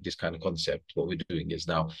thing, right? This kind of concept, what we're doing is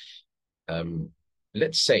now,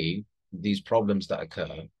 let's say these problems that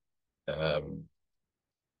occur,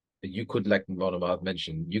 you could, like Mawlana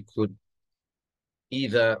mentioned, you could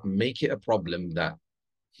either make it a problem that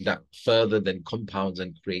further then compounds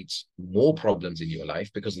and creates more problems in your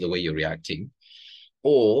life because of the way you're reacting,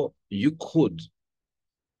 or you could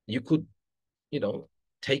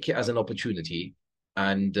take it as an opportunity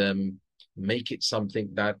and make it something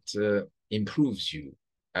that improves you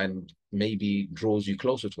and maybe draws you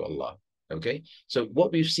closer to Allah. Okay, so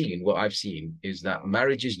what I've seen is that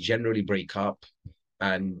marriages generally break up,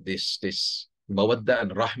 and this mawadda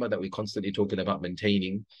and rahma that we're constantly talking about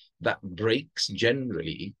maintaining, that breaks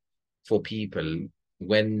generally for people.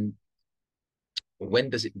 When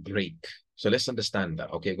does it break? So let's understand that.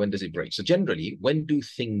 Okay, when does it break? So generally, when do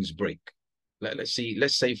things break? Let's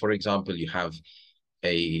say for example, you have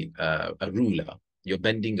a ruler. You're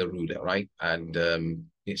bending a ruler, right? And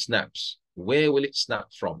it snaps. where will it snap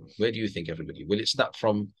from? Where do you think, everybody? Will it snap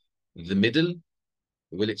from the middle?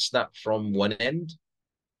 Will it snap from one end?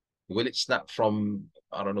 Will it snap from,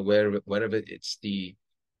 I don't know, wherever it's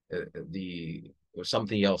or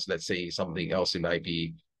something else, let's say something else, it might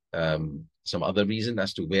be some other reason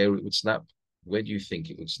as to where it would snap. Where do you think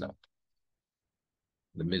it would snap?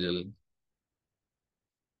 The middle,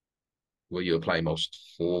 where you apply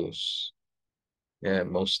most force, yeah,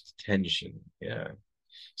 most tension, yeah.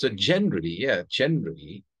 So generally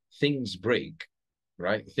things break,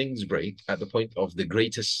 right? Things break at the point of the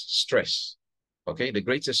greatest stress. Okay, the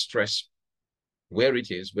greatest stress, where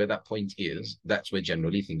it is, where that point is, that's where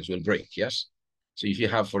generally things will break. Yes. So if you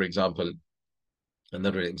have, for example,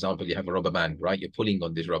 another example, you have a rubber band, right? You're pulling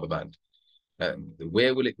on this rubber band.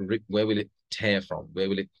 Where will it tear from? Where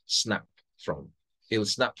will it snap from? It'll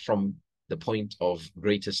snap from the point of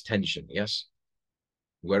greatest tension. Yes.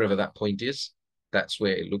 Wherever that point is, that's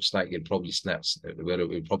where it looks like it probably snaps, where it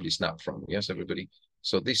will probably snap from. Yes, everybody.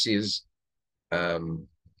 So this is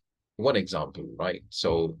one example, right?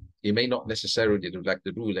 So it may not necessarily, like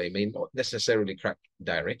the ruler, it may not necessarily crack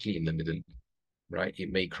directly in the middle, right?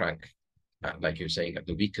 It may crack, like you're saying, at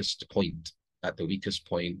the weakest point, at the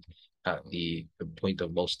point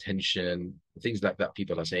of most tension, things like that.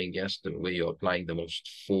 People are saying, yes, the way you're applying the most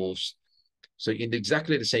force. So in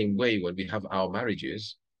exactly the same way, when we have our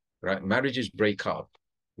marriages, right? Marriages break up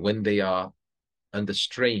when they are under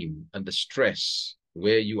strain, under stress,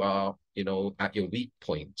 where you are, you know, at your weak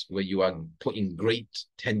point, where you are putting great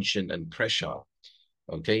tension and pressure.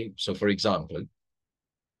 Okay. So for example,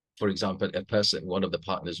 a person, one of the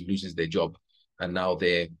partners loses their job, and now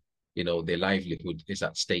their livelihood is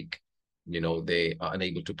at stake. You know, they are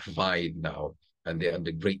unable to provide now, and they're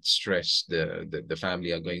under great stress. The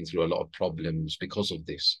family are going through a lot of problems because of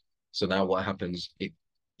this. So now what happens? It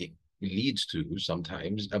leads to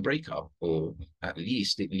sometimes a breakup, or at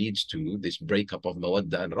least it leads to this breakup of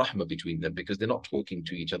mawadda and rahma between them, because they're not talking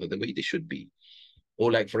to each other the way they should be.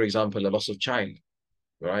 Or like, for example, a loss of child,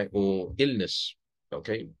 right? Or illness.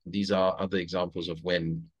 Okay, these are other examples of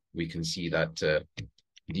when we can see that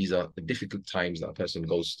these are the difficult times that a person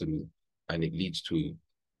goes through, and it leads to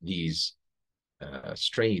these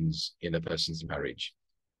strains in a person's marriage.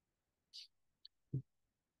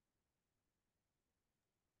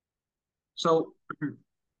 So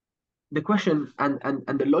the question and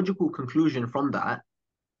the logical conclusion from that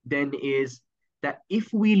then is that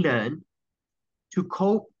if we learn to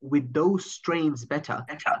cope with those strains better,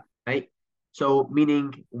 right? So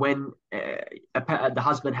meaning when the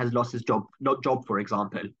husband has lost his job, for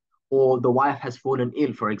example, or the wife has fallen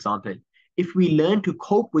ill, for example, if we learn to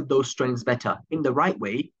cope with those strains better in the right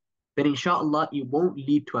way, then inshāʻAllāh it won't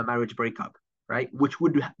lead to a marriage breakup, right? Which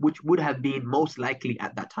would have been most likely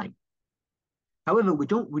at that time. However, we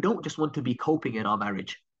don't just want to be coping in our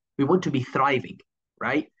marriage. We want to be thriving,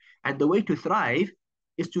 right? And the way to thrive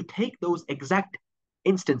is to take those exact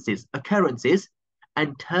instances, occurrences,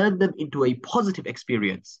 and turn them into a positive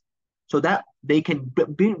experience so that they can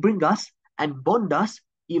bring us and bond us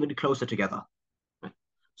even closer together.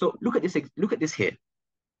 So look at this here.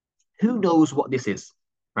 Who knows what this is,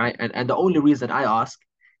 right? And the only reason I ask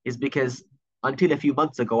is because until a few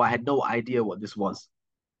months ago, I had no idea what this was,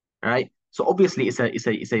 right? So obviously it's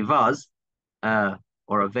a vase,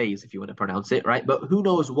 or a vase if you want to pronounce it, right? But who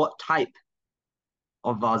knows what type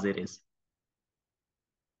of vase it is?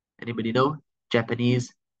 Anybody know?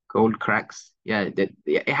 Japanese gold cracks. Yeah,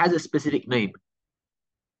 it has a specific name.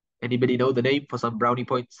 Anybody know the name for some brownie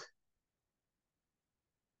points?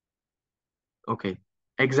 Okay,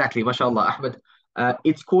 exactly. MashaAllah, Ahmed.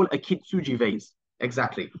 It's called a kintsugi vase.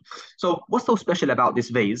 Exactly. So what's so special about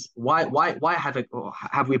this vase? Why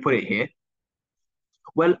have we put it here?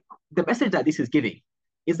 Well, the message that this is giving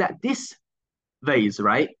is that this vase,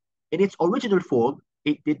 right, in its original form,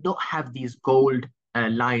 it did not have these gold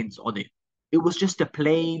lines on it. It was just a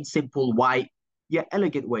plain, simple, white, yet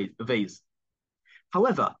elegant vase.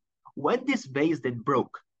 However, when this vase then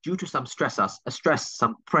broke due to some stress,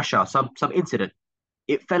 some pressure, some incident,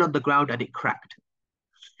 it fell on the ground and it cracked.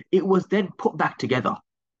 It was then put back together,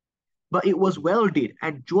 but it was welded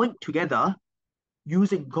and joined together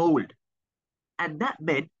using gold. And that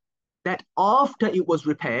meant that after it was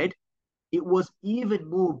repaired, it was even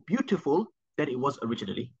more beautiful than it was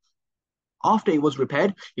originally. After it was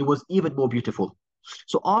repaired, it was even more beautiful.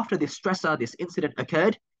 So after this stressor, this incident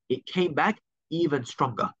occurred, it came back even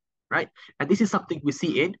stronger, right? And this is something we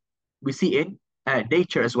see in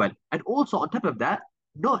nature as well. And also on top of that,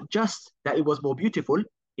 not just that it was more beautiful,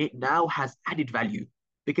 it now has added value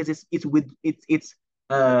because it's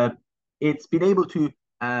been able to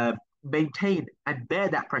maintain and bear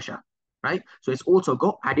that pressure. right? So it's also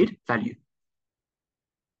got added value.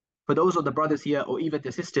 For those of the brothers here or even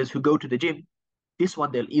the sisters who go to the gym, this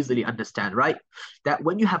one they'll easily understand, right? That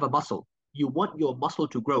when you have a muscle, you want your muscle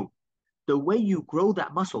to grow. The way you grow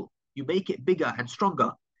that muscle, you make it bigger and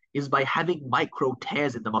stronger, is by having micro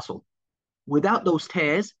tears in the muscle. Without those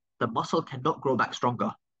tears, the muscle cannot grow back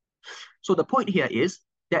stronger. So the point here is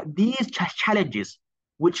that these challenges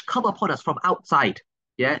which come upon us from outside,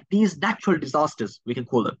 yeah, these natural disasters, we can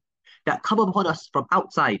call them, that come upon us from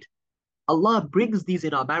outside, Allah brings these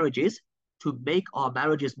in our marriages to make our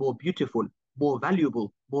marriages more beautiful, more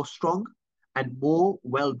valuable, more strong, and more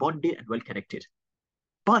well bonded and well connected.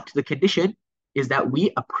 But the condition is that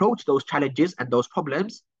we approach those challenges and those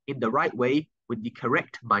problems in the right way with the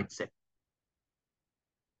correct mindset.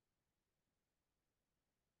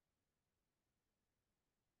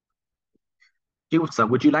 Jilsa,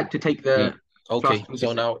 would you like to take the class Okay, through so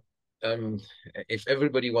this? now if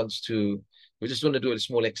everybody wants to, we just want to do a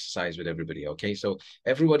small exercise with everybody, okay? So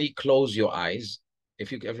everybody close your eyes.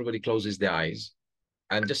 Everybody closes their eyes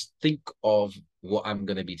and just think of what I'm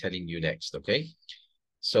going to be telling you next, okay?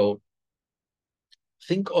 So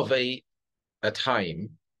think of a time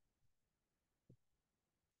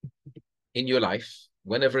in your life,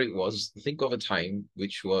 whenever it was, think of a time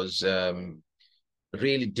which was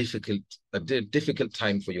really difficult, difficult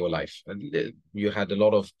time for your life. And you had a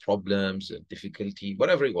lot of problems, difficulty,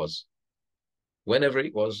 whatever it was. Whenever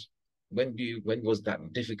it was, when was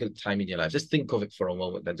that difficult time in your life? Just think of it for a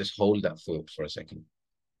moment and just hold that thought for a second.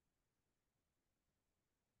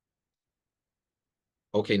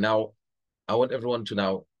 Okay, now I want everyone to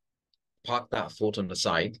now park that thought on the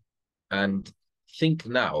side and think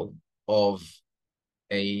now of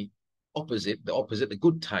the opposite, the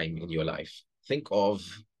good time in your life. Think of,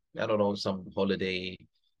 I don't know, some holiday,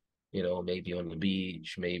 maybe on the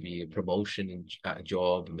beach, maybe a promotion at a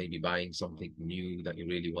job, maybe buying something new that you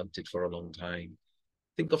really wanted for a long time.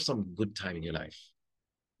 Think of some good time in your life,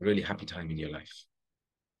 really happy time in your life.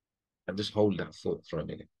 And just hold that thought for a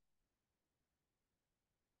minute.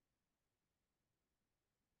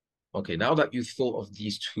 Okay, now that you've thought of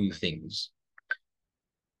these two things,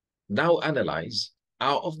 now analyze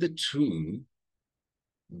out of the two,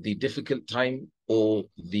 the difficult time or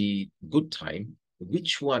the good time,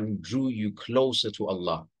 which one drew you closer to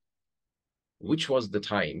Allah? Which was the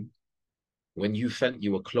time when you felt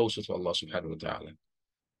you were closer to Allah subhanahu wa ta'ala?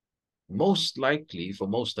 Most likely for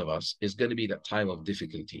most of us is going to be that time of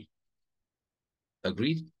difficulty.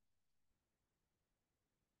 Agreed?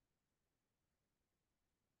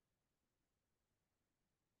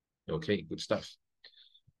 Okay, good stuff.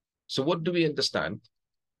 So what do we understand?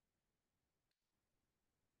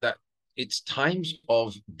 That it's times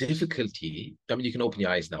of difficulty. I mean, you can open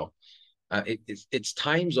your eyes now. It's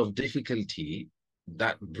times of difficulty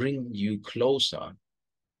that bring you closer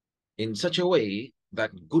in such a way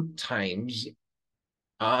that good times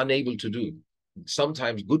are unable to do.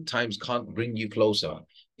 Sometimes good times can't bring you closer.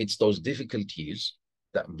 It's those difficulties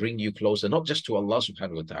that bring you closer, not just to Allah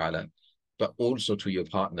subhanahu wa ta'ala, but also to your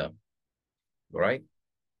partner, right?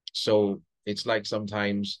 So it's like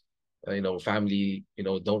sometimes, family,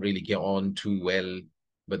 don't really get on too well,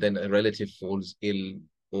 but then a relative falls ill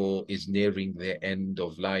or is nearing their end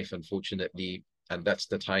of life, unfortunately. And that's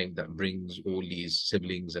the time that brings all these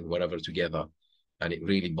siblings and whatever together. And it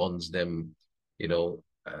really bonds them,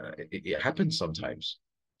 it happens sometimes.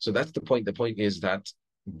 So that's the point. The point is that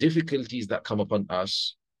difficulties that come upon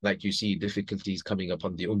us, like you see difficulties coming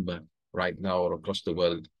upon the ummah right now or across the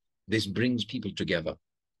world, this brings people together.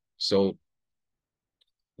 So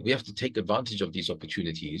we have to take advantage of these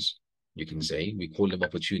opportunities. You can say we call them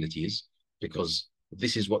opportunities because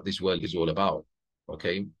this is what this world is all about.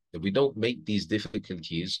 Okay, if we don't make these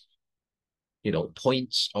difficulties,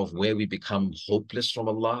 points of where we become hopeless from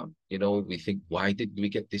Allah, we think, why did we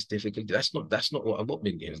get this difficulty? That's not what a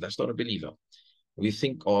mu'min is. That's not a believer. We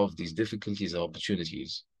think of these difficulties as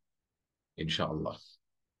opportunities, inshā'Allah.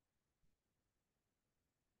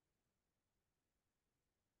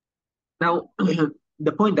 Now,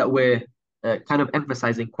 the point that we're kind of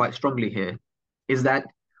emphasizing quite strongly here is that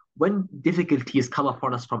when difficulties come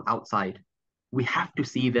upon us from outside, we have to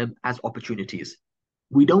see them as opportunities.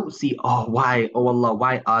 We don't see, oh, why, oh Allah,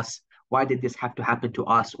 why us? Why did this have to happen to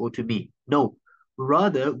us or to me? No,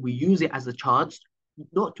 rather, we use it as a chance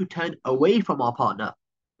not to turn away from our partner,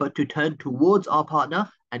 but to turn towards our partner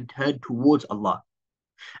and turn towards Allah.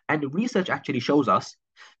 And research actually shows us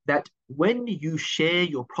that when you share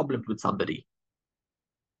your problems with somebody,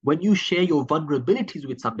 when you share your vulnerabilities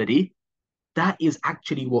with somebody, that is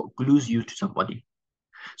actually what glues you to somebody.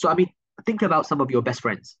 So, I mean, think about some of your best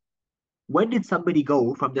friends. When did somebody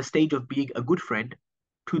go from the stage of being a good friend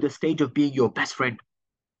to the stage of being your best friend?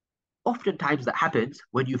 Oftentimes that happens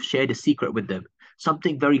when you've shared a secret with them,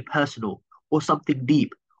 something very personal or something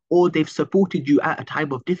deep, or they've supported you at a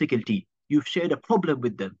time of difficulty. You've shared a problem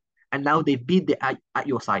with them, and now they've been there at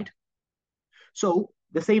your side. So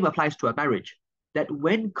the same applies to a marriage, that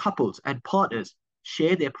when couples and partners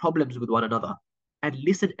share their problems with one another and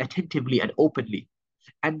listen attentively and openly,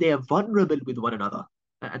 and they are vulnerable with one another,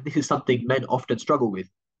 and this is something men often struggle with,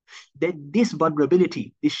 then this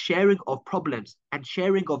vulnerability, this sharing of problems and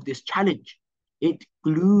sharing of this challenge, it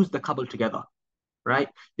glues the couple together, right?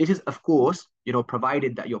 This is, of course,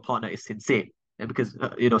 provided that your partner is sincere. And because,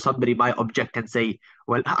 somebody might object and say,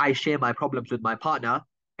 well, I share my problems with my partner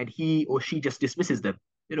and he or she just dismisses them,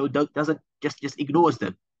 doesn't just ignores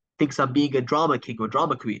them, thinks I'm being a drama king or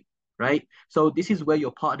drama queen, right? So this is where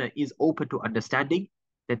your partner is open to understanding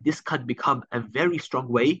that this can become a very strong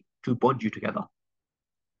way to bond you together.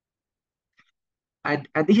 And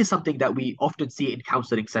this is something that we often see in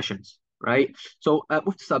counseling sessions, right? So,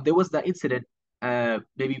 Mufti Sahab, there was that incident,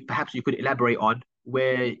 maybe perhaps you could elaborate on,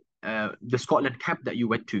 where the Scotland camp that you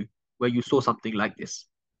went to, where you saw something like this.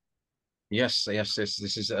 Yes.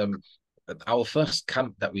 This is our first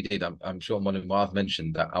camp that we did. I'm sure Muaaz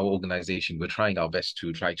mentioned that our organization, we're trying our best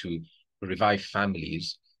to try to revive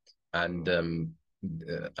families, and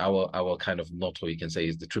our kind of motto, you can say,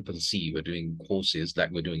 is the triple C. We're doing courses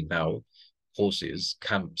like we're doing now, courses,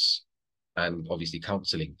 camps, and obviously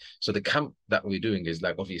counseling. So the camp that we're doing is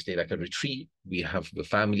like obviously like a retreat. We have the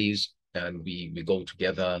families and we go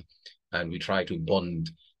together and we try to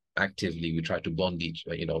bond actively. We try to bond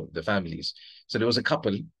the families. So there was a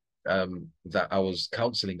couple that I was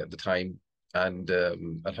counseling at the time, and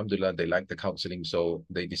alhamdulillah, they liked the counseling, so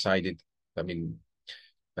they decided, I mean,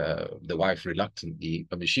 the wife reluctantly,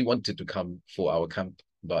 I mean, she wanted to come for our camp,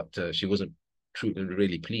 but she wasn't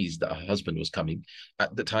really pleased that her husband was coming.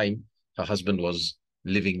 At the time, her husband was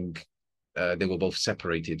living, they were both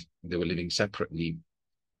separated. They were living separately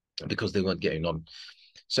because they weren't getting on.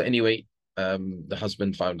 So anyway, the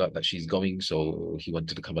husband found out that she's going, so he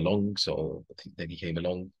wanted to come along. So then he came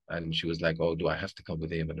along and she was like, oh, do I have to come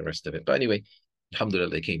with him and the rest of it? But anyway, alhamdulillah,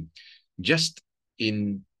 they came. Just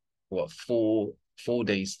in what, 4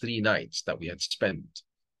 days, 3 nights that we had spent,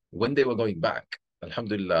 when they were going back,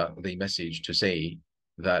 alhamdulillah, they messaged to say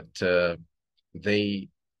that they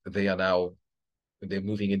are now, they're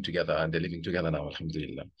moving in together and they're living together now,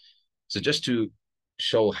 alhamdulillah. So just to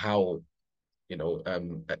show how,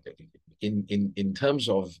 in terms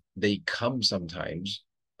of they come sometimes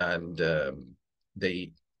and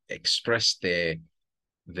they express their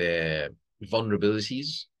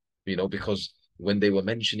vulnerabilities, because when they were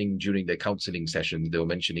mentioning during their counseling sessions, they were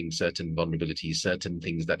mentioning certain vulnerabilities, certain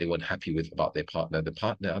things that they weren't happy with about their partner.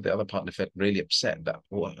 The other partner felt really upset that,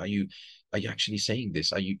 oh, are you actually saying this?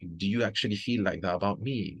 Do you actually feel like that about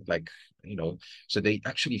me? So they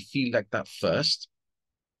actually feel like that first.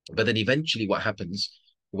 But then eventually what happens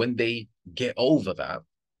when they get over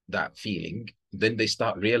that feeling, then they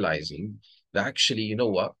start realizing that actually, you know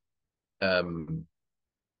what?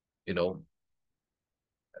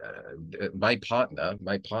 My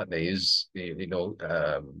partner is,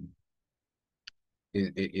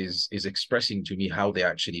 is expressing to me how they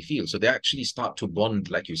actually feel. So they actually start to bond,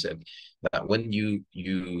 like you said, that when you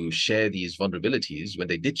share these vulnerabilities, when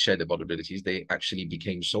they did share the vulnerabilities, they actually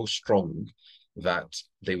became so strong that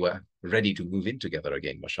they were ready to move in together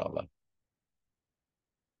again, mashallah.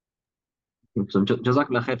 So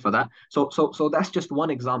Jazakallah khair for that. So that's just one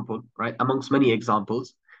example, right, amongst many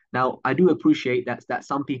examples. Now, I do appreciate that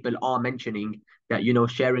some people are mentioning that,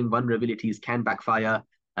 sharing vulnerabilities can backfire,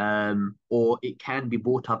 or it can be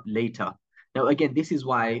brought up later. Now, again, this is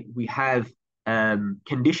why we have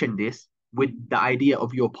conditioned this with the idea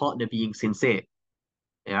of your partner being sincere.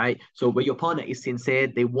 All right. So where your partner is sincere,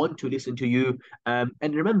 they want to listen to you. And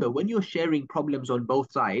remember, when you're sharing problems on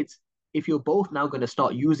both sides, if you're both now going to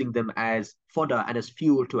start using them as fodder and as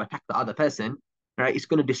fuel to attack the other person, right, it's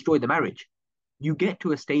going to destroy the marriage. You get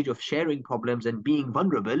to a stage of sharing problems and being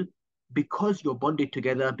vulnerable because you're bonded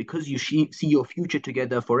together, because you see your future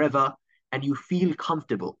together forever, and you feel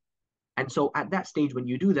comfortable. And so at that stage, when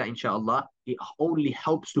you do that, inshāʻAllāh, it only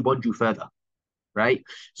helps to bond you further, right?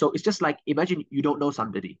 So it's just like, imagine you don't know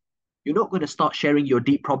somebody. You're not going to start sharing your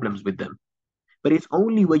deep problems with them. But it's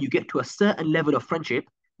only when you get to a certain level of friendship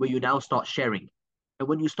where you now start sharing. And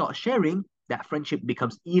when you start sharing, that friendship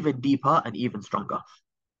becomes even deeper and even stronger.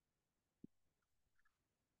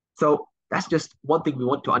 So that's just one thing we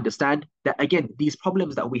want to understand, that again, these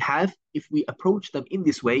problems that we have, if we approach them in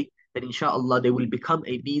this way, then inshāʻAllāh, they will become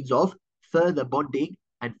a means of further bonding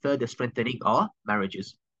and further strengthening our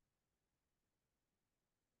marriages.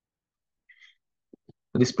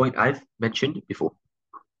 This point I've mentioned before.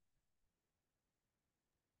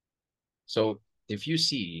 So if you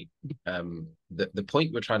see, the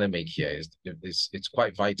point we're trying to make here is it's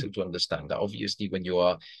quite vital to understand that obviously when you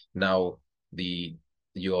are now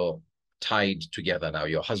you're tied together now,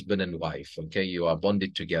 you're husband and wife, okay, you are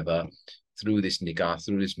bonded together through this nikah,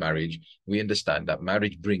 through this marriage. We understand that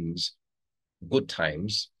marriage brings good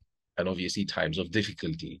times and obviously times of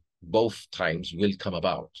difficulty. Both times will come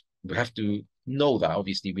about. We have to know that.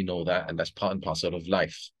 Obviously, we know that, and that's part and parcel of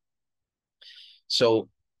life. So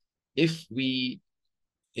if we,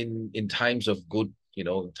 in times of good,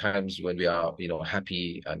 times when we are,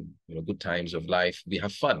 happy and, good times of life, we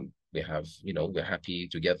have fun. We have, we're happy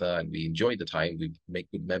together and we enjoy the time. We make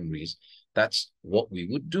good memories. That's what we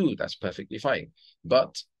would do. That's perfectly fine.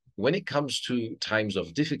 But when it comes to times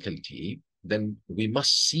of difficulty, then we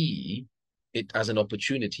must see it as an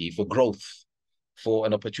opportunity for growth, for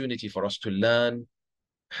an opportunity for us to learn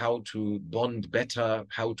how to bond better,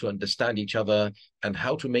 how to understand each other, and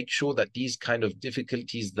how to make sure that these kind of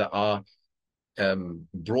difficulties that are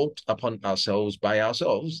brought upon ourselves by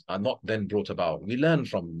ourselves are not then brought about. We learn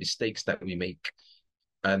from mistakes that we make,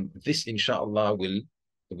 and this, inshāʻAllāh,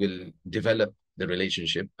 will develop the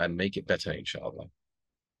relationship and make it better, inshāʻAllāh.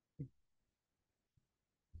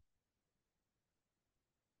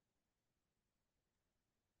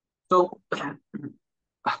 So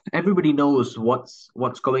everybody knows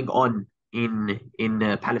what's going on in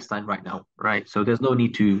Palestine right now, right? So there's no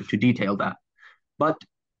need to detail that. But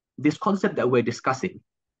this concept that we're discussing,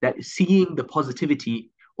 that seeing the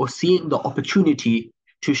positivity or seeing the opportunity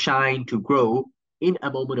to shine, to grow in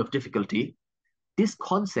a moment of difficulty, this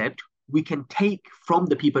concept we can take from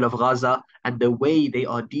the people of Gaza and the way they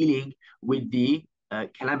are dealing with the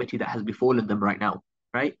calamity that has befallen them right now,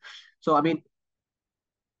 right? So, I mean,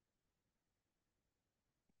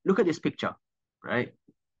 look at this picture, right?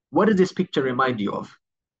 What does this picture remind you of?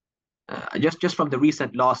 Just from the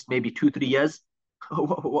recent last maybe 2-3 years,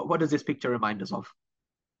 what does this picture remind us of?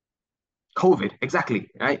 COVID, exactly,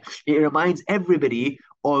 right? It reminds everybody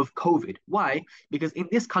of COVID. Why? Because in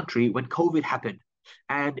this country, when COVID happened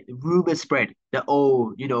and rumors spread that,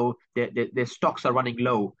 oh, their stocks are running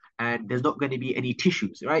low and there's not going to be any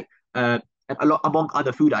tissues, right? And among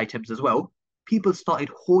other food items as well, people started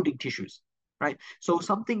hoarding tissues, right? So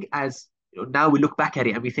something as, now we look back at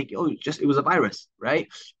it and we think, oh, it was a virus, right?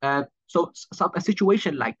 So a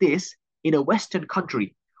situation like this in a Western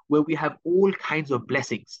country where we have all kinds of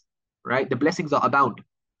blessings, right? The blessings are abound.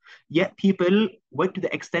 Yet people went to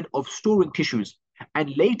the extent of storing tissues.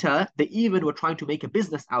 And later, they even were trying to make a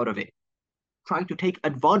business out of it, trying to take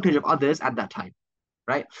advantage of others at that time,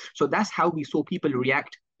 right? So that's how we saw people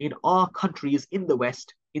react in our countries in the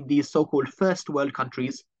West, in these so-called first world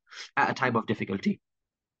countries at a time of difficulty.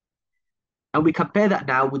 And we compare that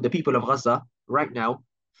now with the people of Gaza right now.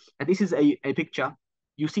 And this is a picture.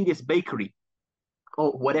 You see this bakery,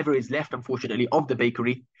 or whatever is left, unfortunately, of the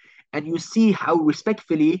bakery. And you see how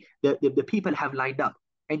respectfully the people have lined up.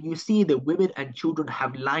 And you see the women and children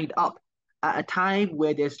have lined up at a time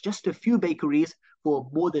where there's just a few bakeries for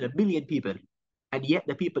more than 1 million people. And yet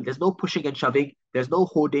the people, there's no pushing and shoving, there's no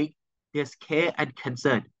hoarding, there's care and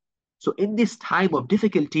concern. So in this time of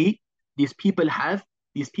difficulty, these people have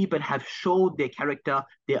shown their character,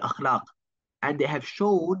 their akhlaq, and they have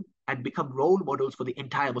shown and become role models for the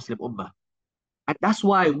entire Muslim ummah. And that's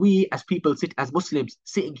why we as people as Muslims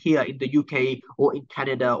sitting here in the UK or in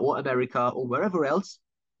Canada or America or wherever else,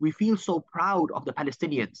 we feel so proud of the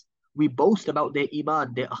Palestinians. We boast about their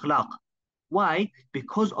iman, their akhlaq. Why?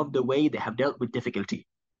 Because of the way they have dealt with difficulty.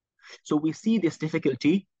 So we see this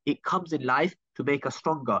difficulty, it comes in life to make us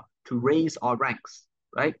stronger, to raise our ranks,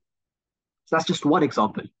 right? So that's just one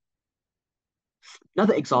example.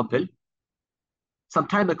 Another example, some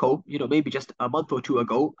time ago, maybe just a month or two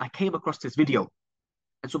ago, I came across this video.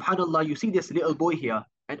 And subhanAllah, you see this little boy here.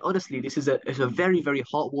 And honestly, this is a very, very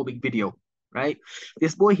heartwarming video, right?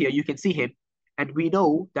 This boy here, you can see him. And we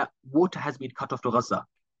know that water has been cut off to Gaza.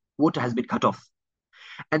 Water has been cut off.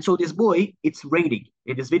 And so this boy, it's raining.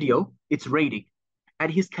 In this video, it's raining.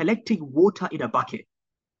 And he's collecting water in a bucket.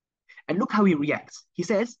 And look how he reacts. He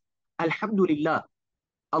says, Alhamdulillah,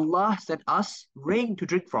 Allah sent us rain to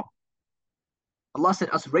drink from. Allah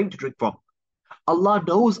sent us rain to drink from. Allah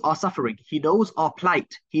knows our suffering. He knows our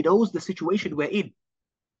plight. He knows the situation we're in.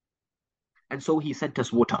 And so He sent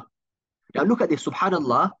us water. Now look at this,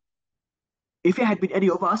 subhanAllah. If it had been any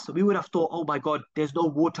of us, we would have thought, oh my God, there's no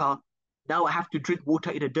water. Now I have to drink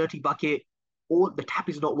water in a dirty bucket. Or the tap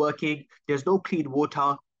is not working. There's no clean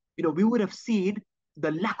water. We would have seen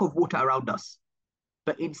the lack of water around us.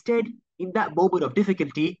 But instead, in that moment of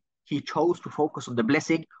difficulty, he chose to focus on the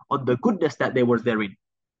blessing, on the goodness that there was therein,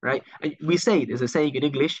 right? And we say, there's a saying in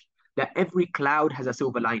English, that every cloud has a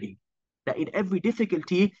silver lining, that in every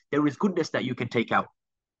difficulty, there is goodness that you can take out.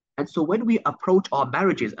 And so when we approach our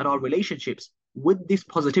marriages and our relationships with this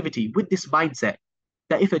positivity, with this mindset,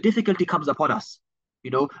 that if a difficulty comes upon us,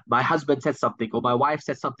 my husband said something or my wife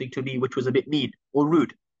said something to me which was a bit mean or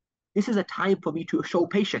rude, this is a time for me to show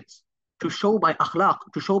patience, to show my akhlaq,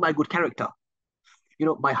 to show my good character.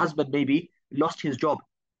 My husband maybe lost his job,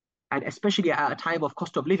 and especially at a time of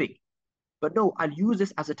cost of living. But no, I'll use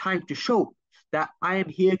this as a time to show that I am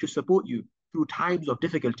here to support you through times of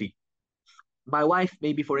difficulty. My wife,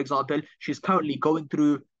 maybe, for example, she's currently going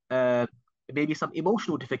through maybe some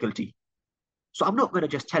emotional difficulty. So I'm not going to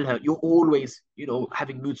just tell her, you're always,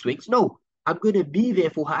 having mood swings. No, I'm going to be there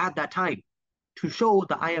for her at that time to show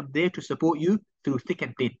that I am there to support you through thick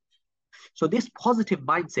and thin. So this positive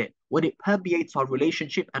mindset, when it permeates our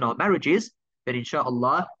relationship and our marriages, then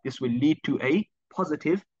inshā'Allah, this will lead to a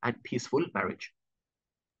positive and peaceful marriage.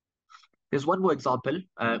 There's one more example,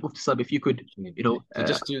 Mufti Sahib, if you could, So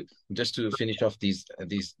just to finish off these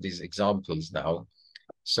examples now.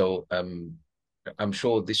 So I'm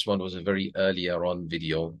sure this one was a very earlier on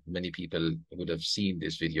video. Many people would have seen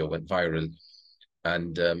this video, went viral,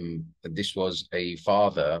 and this was a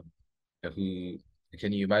father who,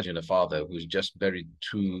 can you imagine a father who's just buried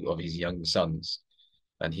two of his young sons,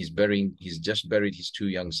 and he's just buried his two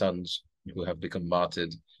young sons who have become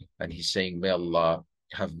martyred, and he's saying, may Allah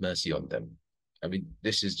have mercy on them. I mean,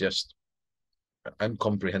 this is just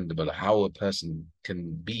incomprehensible how a person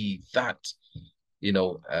can be that,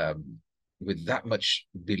 with that much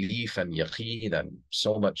belief and yaqeen and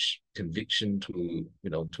so much conviction to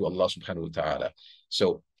Allah subhanahu wa ta'ala.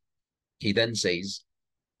 So he then says,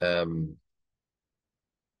 as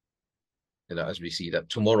we see that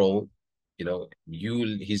tomorrow,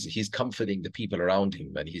 he's comforting the people around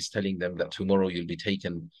him, and he's telling them that tomorrow you'll be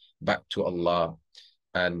taken back to Allah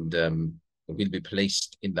and will be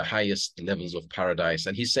placed in the highest levels of paradise.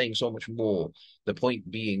 And he's saying so much more. The point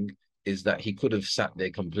being is that he could have sat there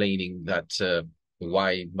complaining that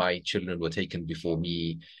why my children were taken before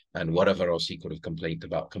me and whatever else he could have complained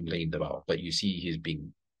about. But you see, he's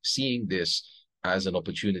seeing this as an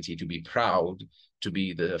opportunity to be proud to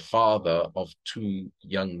be the father of two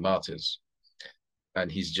young martyrs.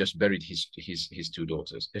 And he's just buried his two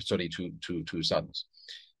daughters, two sons.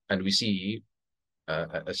 And we see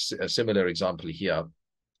a similar example here,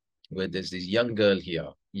 where there's this young girl here,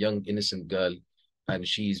 young innocent girl, and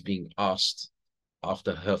she's being asked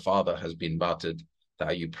after her father has been martyred, that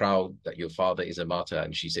are you proud that your father is a martyr?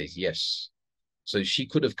 And she says yes. So she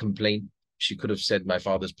could have complained, she could have said, my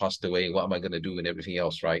father's passed away, what am I going to do, and everything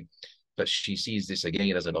else, right? But she sees this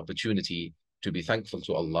again as an opportunity to be thankful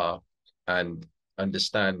to Allah and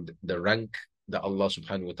understand the rank that Allah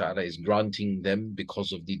subhanahu wa ta'ala is granting them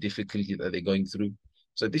because of the difficulty that they're going through.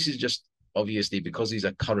 So this is just obviously because these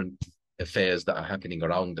are current affairs that are happening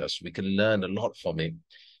around us. We can learn a lot from it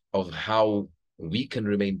of how we can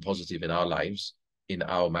remain positive in our lives, in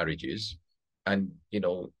our marriages. And,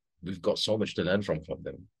 we've got so much to learn from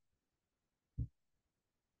them.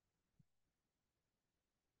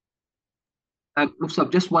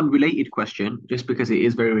 Just one related question, just because it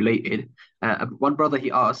is very related. One brother,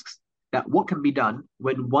 he asks that what can be done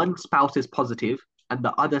when one spouse is positive and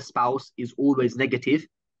the other spouse is always negative,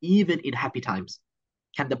 even in happy times?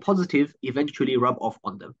 Can the positive eventually rub off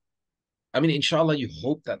on them? I mean, inshallah, you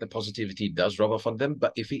hope that the positivity does rub off on them.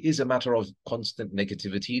 But if it is a matter of constant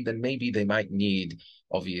negativity, then maybe they might need,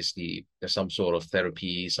 obviously, some sort of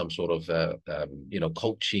therapy, some sort of,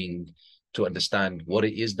 coaching to understand what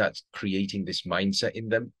it is that's creating this mindset in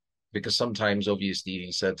them. Because sometimes,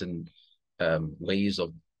 obviously, certain ways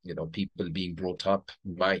of, people being brought up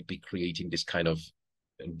might be creating this kind of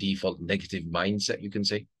default negative mindset, you can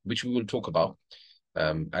say, which we will talk about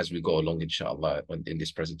as we go along, inshallah, in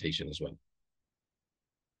this presentation as well.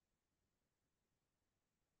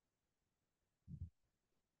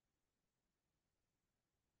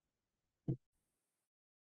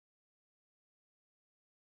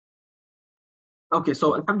 Okay,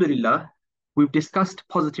 so alhamdulillah, we've discussed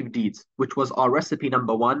positive deeds, which was our recipe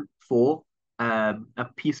number 1 for a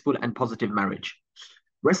peaceful and positive marriage.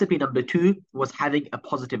 Recipe number 2 was having a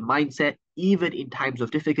positive mindset, even in times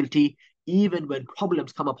of difficulty, even when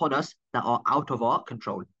problems come upon us that are out of our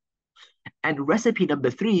control. And recipe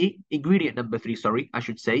number 3, ingredient number 3, sorry, I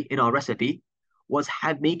should say, in our recipe, was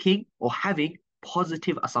having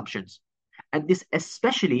positive assumptions. And this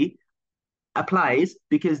especially applies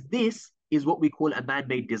because this is what we call a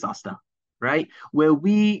man-made disaster. right? Where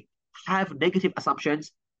we have negative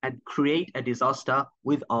assumptions and create a disaster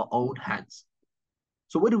with our own hands.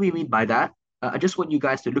 So what do we mean by that? I just want you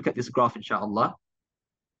guys to look at this graph, inshāʻAllah.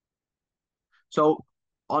 So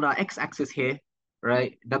on our x-axis here,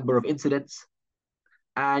 right, number of incidents,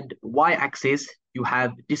 and y-axis, you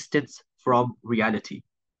have distance from reality,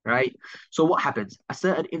 right? So what happens? A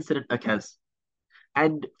certain incident occurs.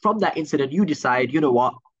 And from that incident, you decide, you know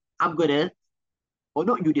what, I'm gonna, or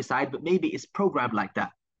not you decide, but maybe it's programmed like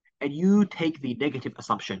that. And you take the negative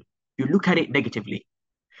assumption. You look at it negatively.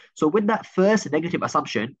 So with that first negative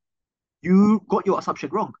assumption, you got your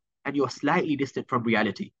assumption wrong and you're slightly distant from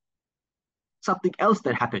reality. Something else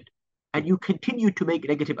then happened and you continue to make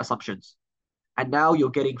negative assumptions. And now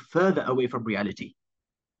you're getting further away from reality.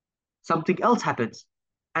 Something else happens.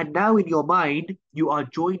 And now in your mind, you are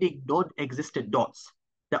joining non-existent dots.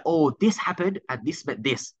 That, oh, this happened and this meant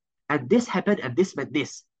this. And this happened and this meant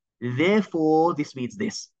this. Therefore, this means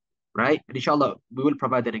this. Right? And inshallah, we will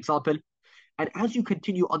provide an example. And as you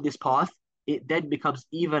continue on this path, it then becomes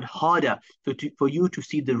even harder for you to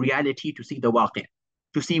see the reality, to see the waqi',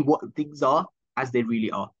 to see what things are as they really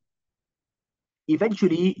are.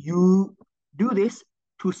 Eventually, you do this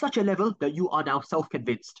to such a level that you are now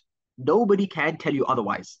self-convinced. Nobody can tell you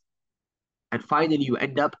otherwise. And finally, you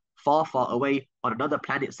end up far, far away on another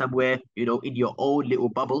planet somewhere, you know, in your own little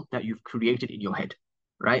bubble that you've created in your head,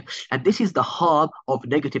 right? And this is the harm of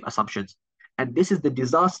negative assumptions. And this is the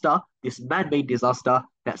disaster, this man-made disaster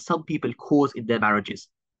that some people cause in their marriages.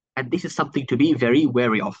 And this is something to be very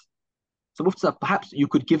wary of. So Mufti, perhaps you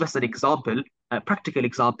could give us an example, a practical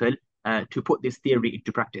example, to put this theory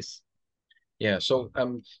into practice. Yeah, so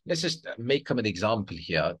let's just make an example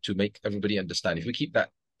here to make everybody understand. If we keep the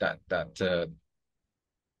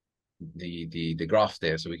graph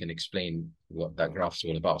there, so we can explain what that graph's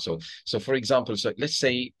all about. So for example, so let's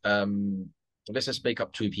say let's just make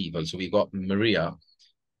up two people. So we've got Maria,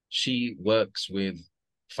 she works with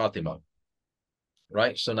Fatima,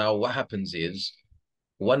 right? So now what happens is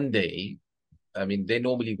one day, I mean, they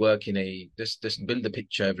normally work in a, just build a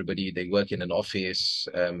picture, everybody, they work in an office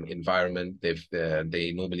environment.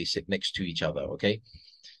 They normally sit next to each other, okay?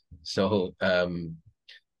 So,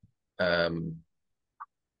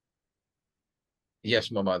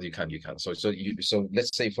 yes, Mama, you can. So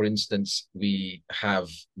let's say, for instance, we have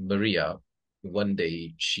Maria. One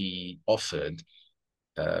day she offered,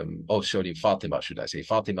 sorry, Fatima, should I say?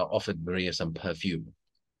 Fatima offered Maria some perfume,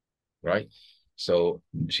 right? So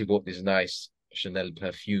she bought this nice Chanel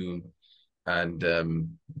perfume, and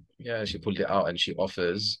yeah, she pulled it out and she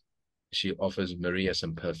offers Maria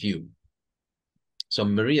some perfume. So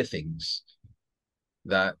Maria thinks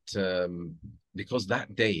that because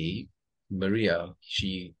that day Maria,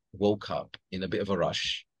 she woke up in a bit of a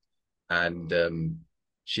rush, and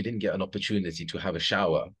she didn't get an opportunity to have a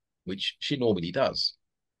shower, which she normally does.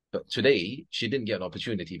 But today she didn't get an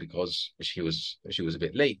opportunity because she was a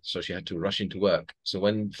bit late, so she had to rush into work. So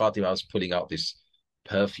when Fatima was pulling out this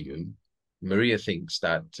perfume, Maria thinks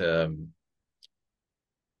that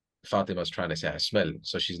Fatima's trying to say I smell.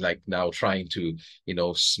 So she's like now trying to, you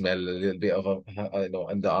know, smell a little bit of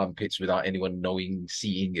under armpits without anyone knowing,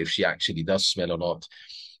 seeing if she actually does smell or not.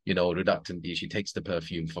 You know, reluctantly, she takes the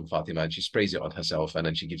perfume from Fatima and she sprays it on herself and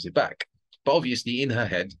then she gives it back. But obviously in her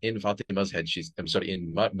head, in Fatima's head,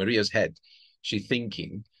 in Maria's head, she's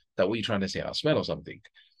thinking that what are you trying to say? I smell or something.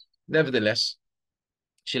 Nevertheless,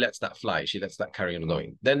 she lets that fly. She lets that carry on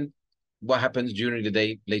going. Then what happens during the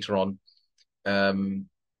day later on?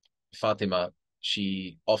 Fatima,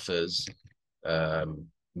 she offers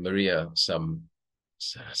Maria some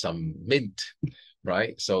mint,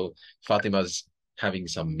 right? So Fatima's having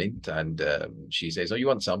some mint and she says, oh, you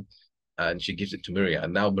want some? And she gives it to Maria.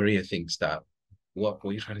 And now Maria thinks that, what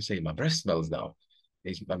are you trying to say? My breath smells now.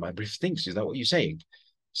 My breath stinks. Is that what you're saying?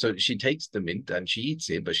 So she takes the mint and she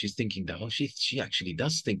eats it, but she's thinking that, oh, she actually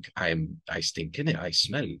does think I stink, innit? I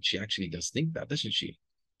smell. She actually does think that, doesn't she?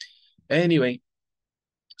 Anyway,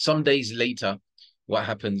 some days later, what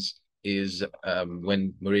happens is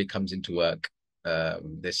when Maria comes into work,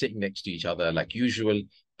 they're sitting next to each other like usual,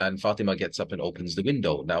 and Fatima gets up and opens the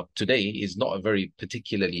window. Now, today is not a very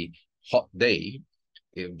particularly hot day,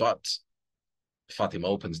 but Fatima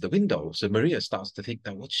opens the window. So Maria starts to think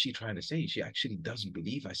that, what's she trying to say? She actually doesn't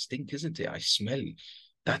believe I stink, isn't it? I smell.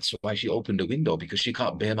 That's why she opened the window, because she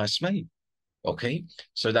can't bear my smell. Okay,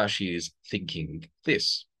 so now she is thinking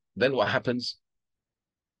this. Then what happens?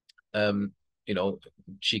 You know,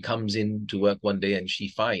 she comes in to work one day and she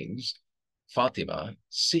finds Fatima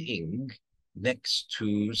sitting next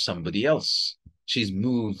to somebody else. She's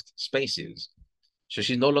moved spaces. So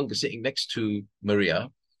she's no longer sitting next to Maria.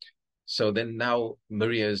 So then now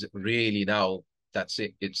Maria's really now, that's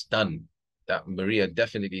it, it's done. That Maria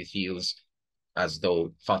definitely feels as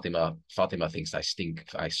though Fatima thinks I stink,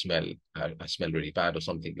 I smell, I smell really bad or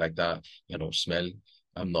something like that. I don't smell.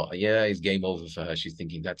 I'm not, yeah, it's game over for her. She's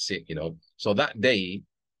thinking that's it, you know. So that day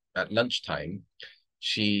at lunchtime,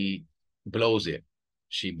 she blows it.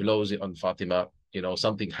 She blows it on Fatima. You know,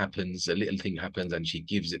 something happens, a little thing happens, and she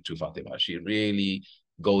gives it to Fatima. She really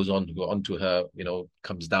goes onto her, you know,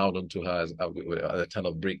 comes down onto her with a ton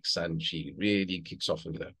of bricks, and she really kicks off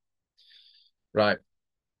with her. Right.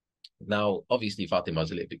 Now, obviously,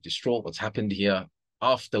 Fatima's a little bit distraught. What's happened here?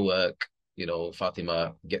 After work, you know,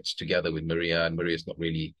 Fatima gets together with Maria, and Maria's not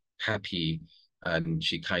really happy, and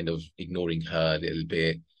she kind of ignoring her a little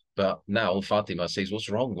bit. But now Fatima says, "What's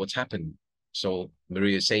wrong? What's happened?" So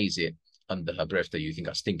Maria says it under her breath that you think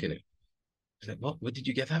I stink in it. She's like, "What? Where did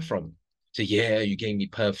you get that from?" So yeah, you gave me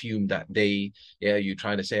perfume that day. Yeah, you're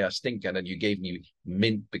trying to say I stink, and then you gave me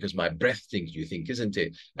mint because my breath stinks, you think, isn't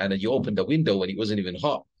it? And then you opened the window and it wasn't even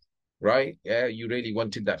hot, right? Yeah, you really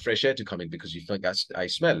wanted that fresh air to come in because you think I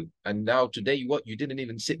smell. And now today, what? You didn't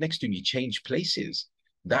even sit next to me, change places.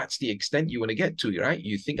 That's the extent you want to get to, right?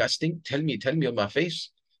 You think I stink? Tell me on my face.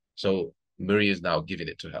 So Maria is now giving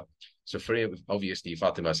it to her. So for obviously,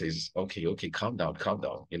 Fatima says, okay, calm down,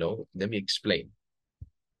 you know, let me explain.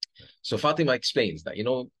 So Fatima explains that, you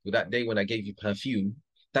know, that day when I gave you perfume,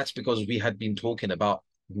 that's because we had been talking about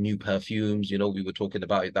new perfumes, you know, we were talking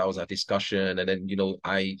about it, that was our discussion. And then, you know,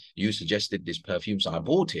 you suggested this perfume, so I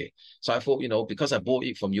bought it. So I thought, you know, because I bought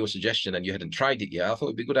it from your suggestion and you hadn't tried it yet, I thought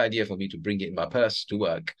it'd be a good idea for me to bring it in my purse to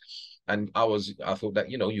work. And I thought that,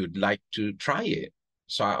 you know, you'd like to try it.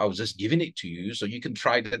 So I was just giving it to you so you can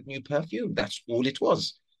try that new perfume. That's all it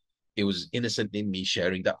was. It was innocent in me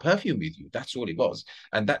sharing that perfume with you. That's all it was.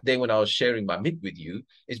 And that day when I was sharing my mint with you,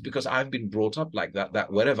 is because I've been brought up like that.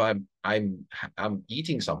 That wherever I'm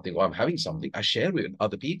eating something or I'm having something, I share it with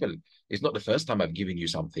other people. It's not the first time I've given you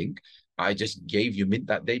something. I just gave you mint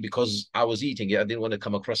that day because I was eating it. I didn't want to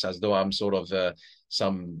come across as though I'm sort of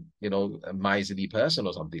some, you know, a miserly person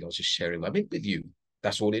or something. I was just sharing my mint with you.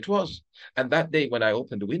 That's all it was. And that day when I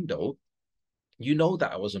opened the window, you know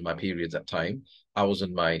that I was on my periods at time. I was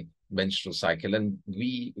on my menstrual cycle, and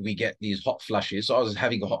we get these hot flushes. So I was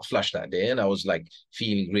having a hot flush that day, and I was like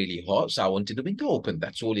feeling really hot. So I wanted the window open.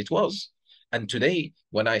 That's all it was. And today,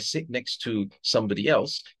 when I sit next to somebody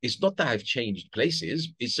else, it's not that I've changed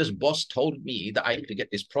places. It's just boss told me that I need to get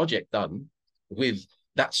this project done with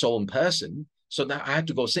that same person. So now I had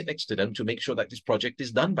to go sit next to them to make sure that this project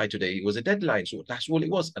is done by today. It was a deadline. So that's all it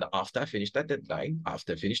was. And after I finished that deadline,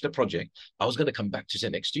 after I finished the project, I was going to come back to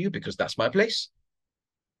sit next to you because that's my place.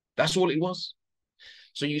 That's all it was.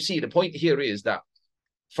 So you see, the point here is that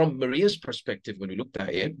from Maria's perspective, when we looked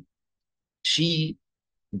at it, she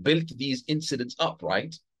built these incidents up,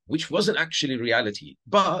 right? Which wasn't actually reality,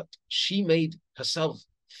 but she made herself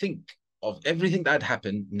think of everything that had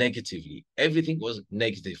happened negatively. Everything was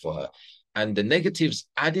negative for her. And the negatives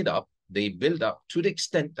added up, they build up to the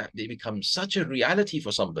extent that they become such a reality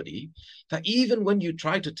for somebody that even when you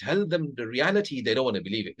try to tell them the reality, they don't want to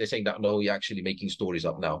believe it. They're saying that, no, you're actually making stories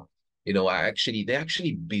up now. You know, they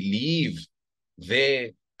actually believe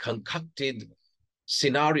their concocted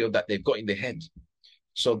scenario that they've got in their head.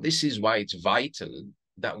 So this is why it's vital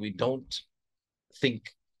that we don't think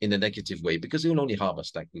in a negative way, because it will only harm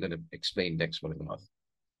us, like we're going to explain next one in a month.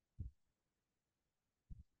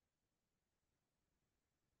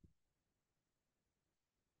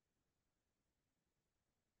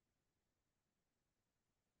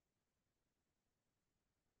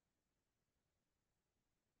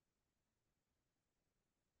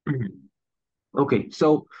 Okay,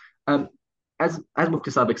 so um, as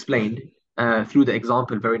Mufti Saab explained through the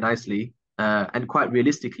example very nicely and quite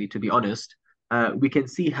realistically, to be honest, we can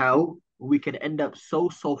see how we can end up so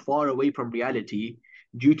far away from reality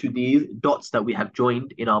due to these dots that we have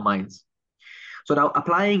joined in our minds. So now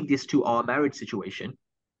applying this to our marriage situation,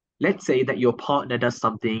 let's say that your partner does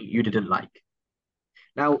something you didn't like.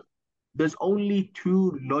 Now, there's only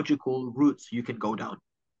two logical routes you can go down.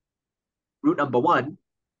 Route number one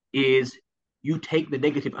is you take the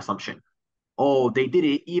negative assumption. Oh, they did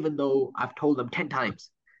it even though I've told them 10 times.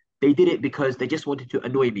 They did it because they just wanted to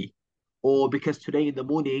annoy me. Or because today in the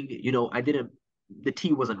morning, the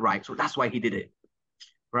tea wasn't right. So that's why he did it.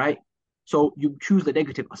 Right? So you choose the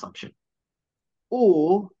negative assumption.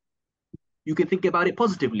 Or you can think about it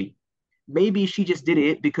positively. Maybe she just did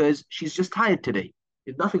it because she's just tired today.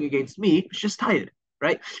 It's nothing against me, she's just tired.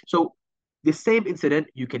 Right? So the same incident,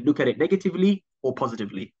 you can look at it negatively or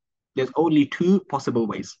positively. There's only two possible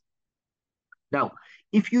ways. Now,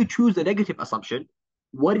 if you choose the negative assumption,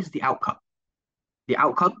 what is the outcome? The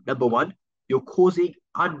outcome, number one, you're causing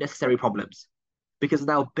unnecessary problems. Because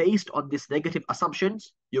now, based on these negative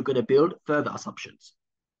assumptions, you're going to build further assumptions.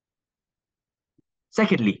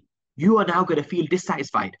 Secondly, you are now going to feel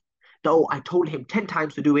dissatisfied. Though I told him 10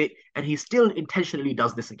 times to do it, and he still intentionally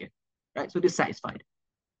does this again. Right? So dissatisfied.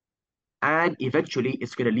 And eventually,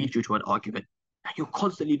 it's going to lead you to an argument. And you're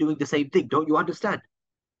constantly doing the same thing. Don't you understand?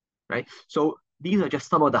 Right? So these are just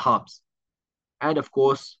some of the harms. And of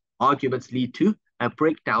course, arguments lead to a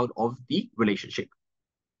breakdown of the relationship.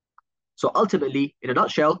 So ultimately, in a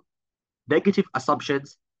nutshell, negative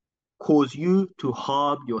assumptions cause you to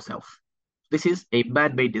harm yourself. This is a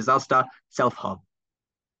man-made disaster, self-harm.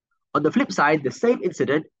 On the flip side, the same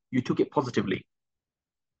incident, you took it positively.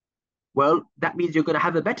 Well, that means you're going to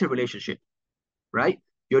have a better relationship, right?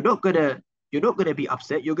 You're not going to be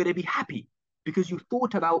upset, you're going to be happy because you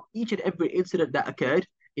thought about each and every incident that occurred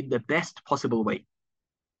in the best possible way.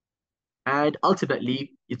 And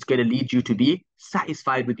ultimately, it's going to lead you to be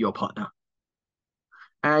satisfied with your partner.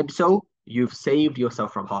 And so you've saved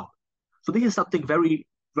yourself from harm. So this is something very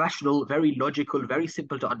rational, very logical, very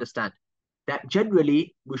simple to understand. That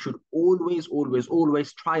generally we should always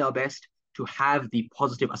try our best to have the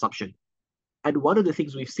positive assumption. And one of the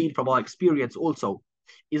things we've seen from our experience also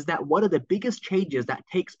is that one of the biggest changes that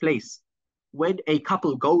takes place when a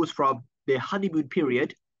couple goes from their honeymoon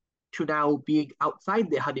period to now being outside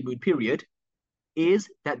their honeymoon period is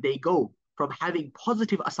that they go from having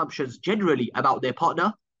positive assumptions generally about their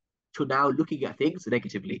partner to now looking at things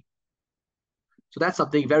negatively. So that's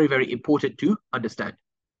something very, very important to understand.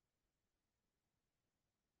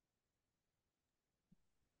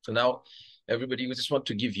 So now, everybody, we just want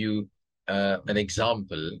to give you an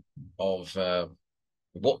example of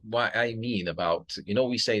what I mean about,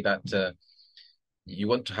 we say that you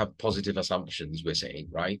want to have positive assumptions, we're saying,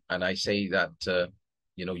 right? And I say that,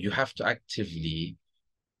 you have to actively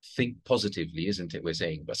think positively, isn't it? We're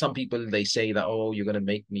saying, but some people, they say that, oh, you're going to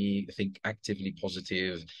make me think actively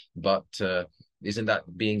positive, but isn't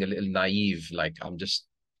that being a little naive? Like, I'm just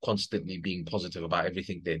constantly being positive about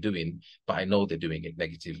everything they're doing, but I know they're doing it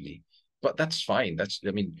negatively. But that's fine.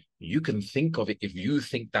 You can think of it. If you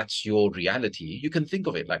think that's your reality, you can think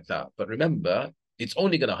of it like that. But remember, it's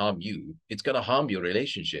only going to harm you. It's going to harm your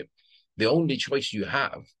relationship. The only choice you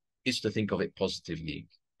have is to think of it positively.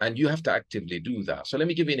 And you have to actively do that. So let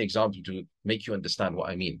me give you an example to make you understand what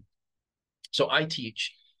I mean. So I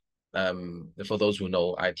teach, for those who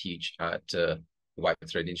know, I teach at White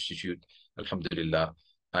Thread Institute. Alhamdulillah,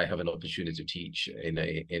 I have an opportunity to teach in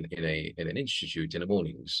an institute in the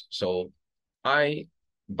mornings. So I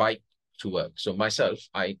bike to work. So myself,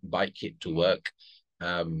 I bike it to work,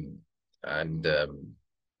 and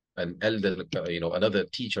an elder, another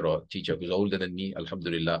teacher who's older than me,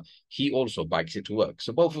 alhamdulillah, he also bikes it to work.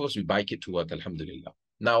 So both of us, we bike it to work, alhamdulillah.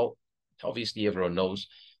 Now, obviously, everyone knows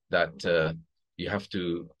that you have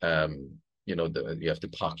to, you have to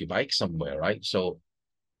park your bike somewhere, right? So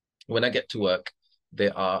when I get to work,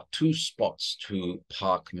 there are two spots to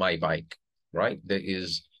park my bike, right? There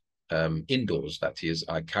is indoors, that is,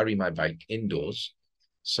 I carry my bike indoors.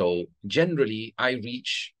 So generally, I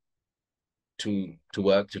reach to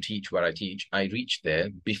work, to teach where I teach, I reach there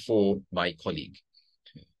before my colleague.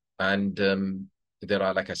 And there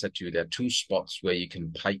are, like I said to you, there are two spots where you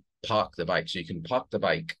can park the bike. So you can park the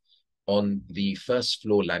bike on the first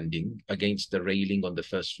floor landing against the railing on the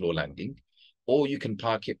first floor landing, or you can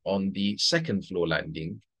park it on the second floor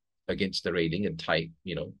landing against the railing and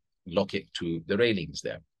lock it to the railings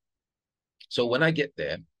there. So when I get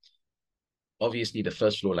there, obviously the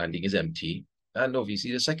first floor landing is empty, and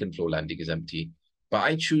obviously the second floor landing is empty, but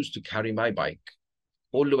I choose to carry my bike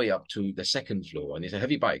all the way up to the second floor. And it's a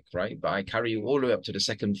heavy bike, right? But I carry it all the way up to the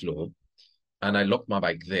second floor and I lock my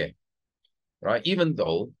bike there, right? Even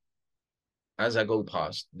though as I go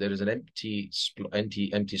past, there is an empty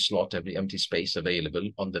slot, empty space available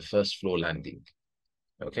on the first floor landing.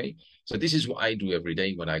 Okay, so this is what I do every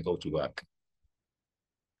day when I go to work.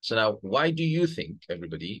 So now, why do you think,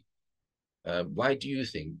 everybody, why do you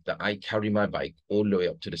think that I carry my bike all the way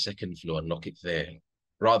up to the second floor and lock it there,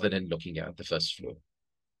 rather than looking at the first floor?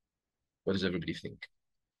 What does everybody think?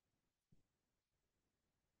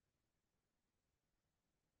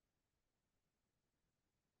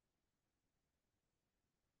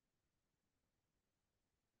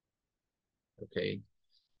 Okay,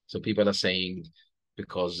 so people are saying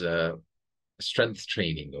because strength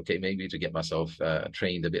training, okay, maybe to get myself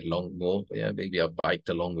trained a bit more. Yeah, maybe I've biked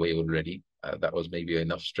a long way already. That was maybe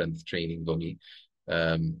enough strength training for me.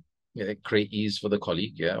 Create ease for the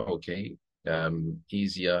colleague. Yeah, okay.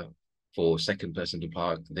 Easier for second person to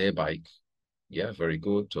park their bike Yeah, very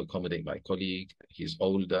good. To accommodate my colleague. He's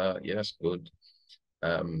older. Yes, good.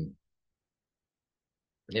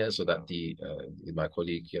 Yeah, so that my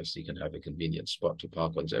colleague, yes, he can have a convenient spot to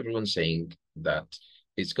park on. So everyone's saying that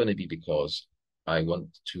it's going to be because I want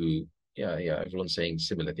to, yeah, everyone's saying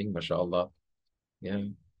similar thing, mashallah. Yeah,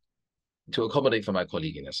 to accommodate for my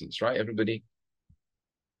colleague in essence, right, everybody?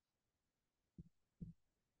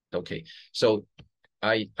 Okay, so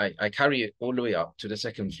I carry it all the way up to the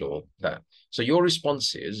second floor. So your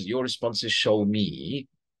responses show me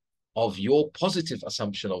of your positive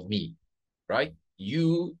assumption of me, right?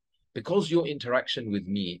 Because your interaction with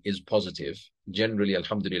me is positive, generally,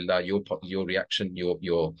 alhamdulillah, your reaction,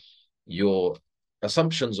 your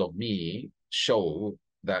assumptions of me show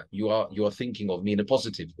that you are thinking of me in a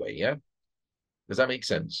positive way. Yeah, does that make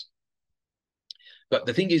sense? But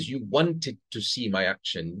the thing is, you wanted to see my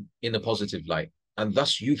action in a positive light, and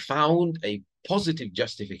thus you found a positive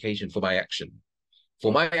justification for my action.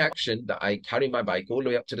 For my action that I carry my bike all the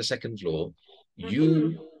way up to the second floor,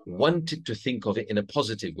 you wanted to think of it in a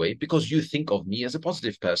positive way because you think of me as a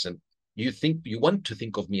positive person. You want to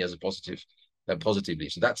think of me as a positively.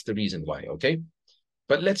 So that's the reason why. Okay.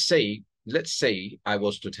 But let's say I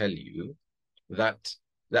was to tell you that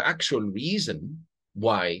the actual reason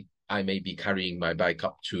why I may be carrying my bike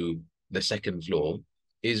up to the second floor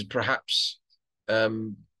is perhaps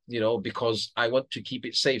because I want to keep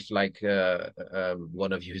it safe, like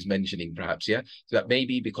one of you is mentioning, perhaps, yeah, so that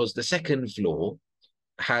maybe because the second floor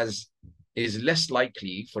is less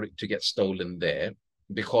likely for it to get stolen there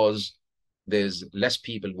because there's less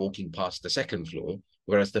people walking past the second floor,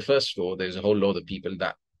 whereas the first floor, there's a whole lot of people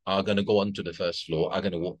that are going to go onto the first floor, are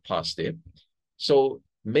going to walk past it. So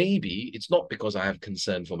maybe it's not because I have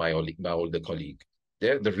concern for my older colleague.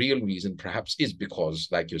 The real reason perhaps is because,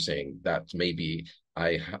 like you're saying, that maybe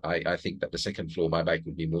I think that the second floor, my bike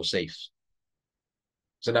would be more safe.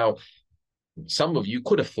 So now, some of you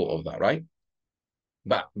could have thought of that, right?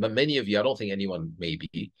 But many of you, I don't think anyone,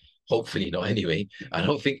 maybe, hopefully not anyway, I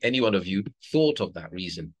don't think any one of you thought of that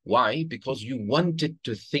reason. Why? Because you wanted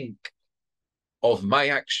to think of my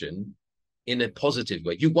action in a positive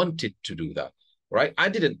way. You wanted to do that, right? I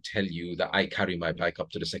didn't tell you that I carry my bike up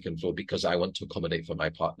to the second floor because I want to accommodate for my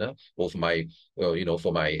partner or for my,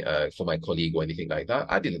 for my colleague or anything like that.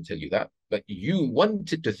 I didn't tell you that, but you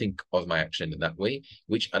wanted to think of my action in that way,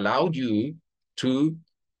 which allowed you to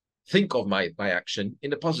think of my action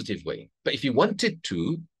in a positive way. But if you wanted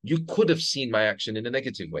to, you could have seen my action in a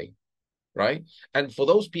negative way, right? And for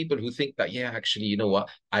those people who think that, yeah, actually, you know what,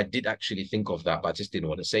 I did actually think of that, but I just didn't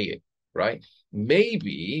want to say it, right?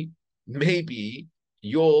 Maybe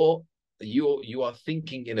you are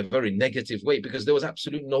thinking in a very negative way because there was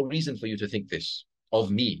absolutely no reason for you to think this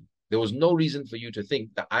of me. There was no reason for you to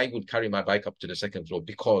think that I would carry my bike up to the second floor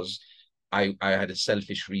because I had a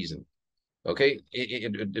selfish reason. Okay,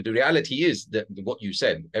 the reality is that what you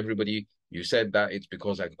said, you said that it's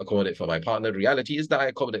because I accommodate for my partner. The reality is that I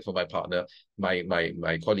accommodate for my partner,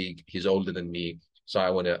 my colleague. He's older than me, so I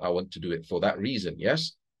want to do it for that reason.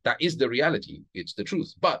 Yes, that is the reality. It's the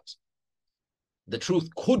truth. But the truth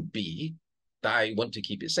could be that I want to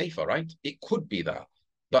keep it safer, right? It could be that.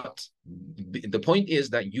 But the point is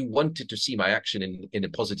that you wanted to see my action in a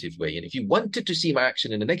positive way. And if you wanted to see my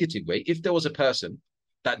action in a negative way, if there was a person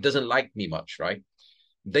that doesn't like me much, right?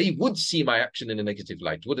 They would see my action in a negative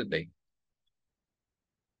light, wouldn't they?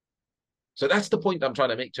 So that's the point I'm trying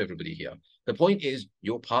to make to everybody here. The point is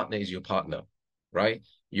your partner is your partner, right?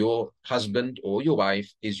 Your husband or your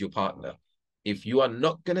wife is your partner. If you are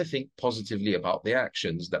not going to think positively about their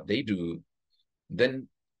actions that they do, then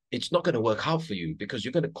it's not going to work out for you because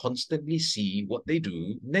you're going to constantly see what they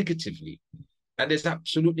do negatively. And there's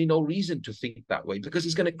absolutely no reason to think that way because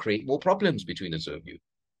it's going to create more problems between the two of you.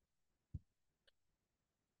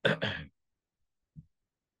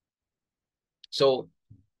 So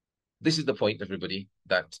this is the point, everybody,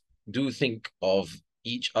 that do think of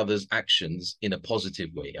each other's actions in a positive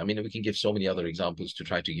way. I mean, we can give so many other examples to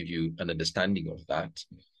try to give you an understanding of that.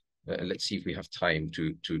 Let's see if we have time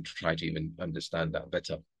to try to even understand that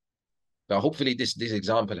better. Now, hopefully this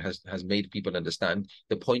example has made people understand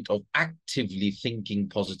the point of actively thinking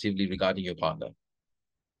positively regarding your partner.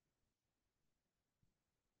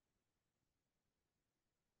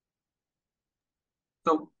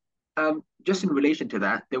 So, just in relation to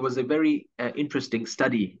that, there was a very interesting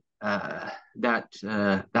study that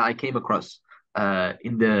I came across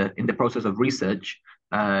in the process of research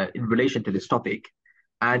in relation to this topic,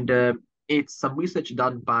 and it's some research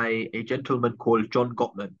done by a gentleman called John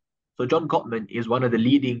Gottman. So, John Gottman is one of the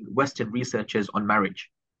leading Western researchers on marriage,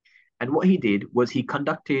 and what he did was he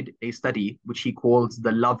conducted a study which he calls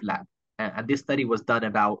the Love Lab, and this study was done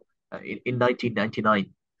about in 1999.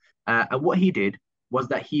 And what he did was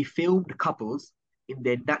that he filmed couples in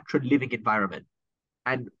their natural living environment.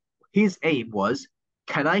 And his aim was,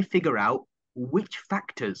 can I figure out which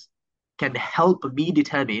factors can help me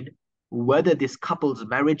determine whether this couple's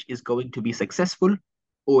marriage is going to be successful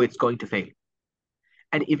or it's going to fail?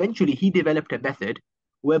 And eventually he developed a method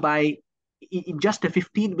whereby in just a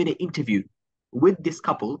 15-minute interview with this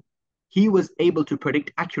couple, he was able to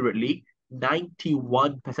predict accurately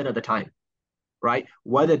 91% of the time, right?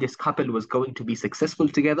 Whether this couple was going to be successful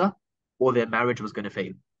together or their marriage was going to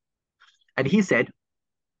fail. And he said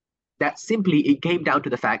that simply it came down to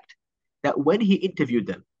the fact that when he interviewed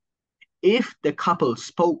them, if the couple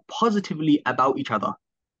spoke positively about each other,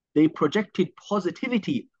 they projected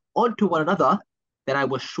positivity onto one another, then I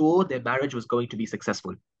was sure their marriage was going to be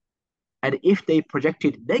successful. And if they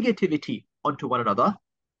projected negativity onto one another,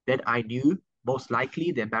 then I knew most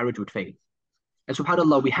likely their marriage would fail. And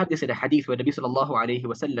subhanAllah, we have this in a hadith where Nabi sallallahu alayhi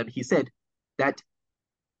wasallam, he said that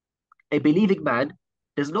a believing man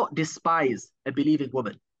does not despise a believing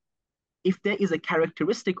woman. If there is a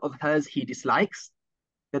characteristic of hers he dislikes,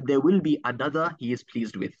 then there will be another he is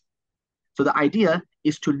pleased with. So the idea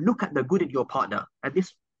is to look at the good in your partner. And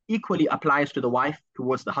this equally applies to the wife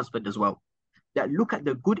towards the husband as well. That look at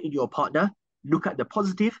the good in your partner, look at the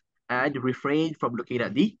positive, and refrain from looking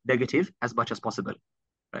at the negative as much as possible.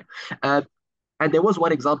 Right? And there was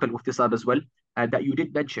one example with this as well that you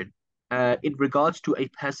did mention in regards to a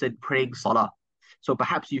person praying salah. So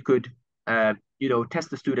perhaps you could, test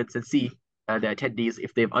the students and see the attendees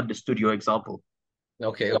if they've understood your example.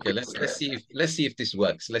 Okay. Let's see if this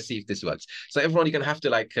works. Let's see if this works. So everyone, you're gonna have to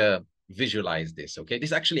like visualize this. Okay,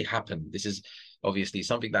 this actually happened. This is obviously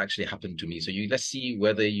something that actually happened to me. So let's see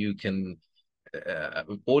whether you can.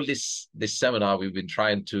 All this seminar, we've been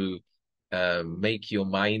trying to make your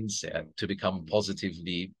minds to become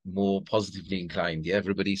more positively inclined. Yeah,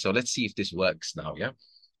 everybody. So let's see if this works now. Yeah.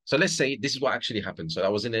 So let's say this is what actually happened. So I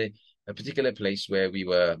was in a particular place where we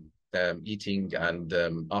were eating, and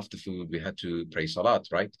after food we had to pray salat,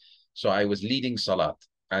 right? So I was leading salat,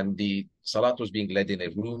 and the salat was being led in a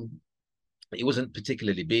room. It wasn't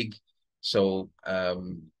particularly big, so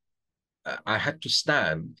I had to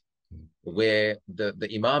stand where the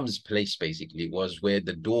imam's place basically was, where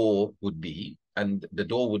the door would be, and the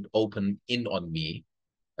door would open in on me.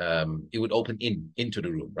 It would open into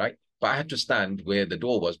the room, right? But I had to stand where the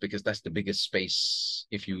door was because that's the biggest space.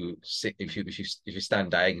 If you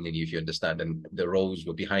stand diagonally, if you understand, and the rows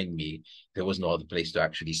were behind me, there was no other place to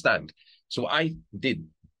actually stand. So I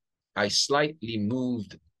slightly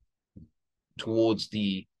moved towards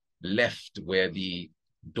the left where the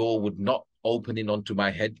door would not open in onto my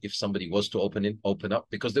head if somebody was to open up,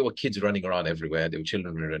 because there were kids running around everywhere. There were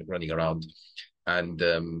children running around, and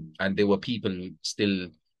there were people still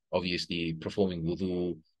obviously performing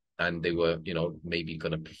wudu, and they were, maybe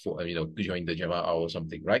going to perform, join the jama'ah or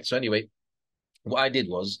something, right? So anyway, what I did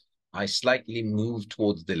was I slightly moved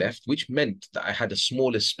towards the left, which meant that I had a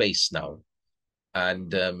smaller space now.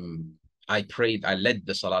 And I led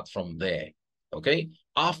the salat from there. Okay.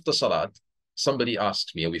 After salat, somebody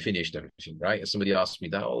asked me, and we finished everything, right? Somebody asked me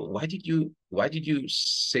that, oh, why did you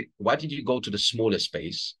go to the smaller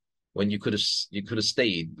space when you could have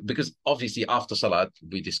stayed? Because obviously after salat,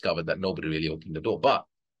 we discovered that nobody really opened the door. But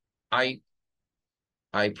I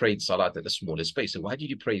prayed salat at the smaller space. So why did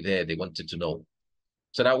you pray there? They wanted to know.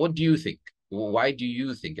 So now what do you think? Why do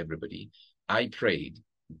you think, everybody, I prayed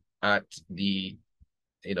at the,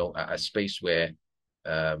 a space where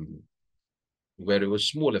it was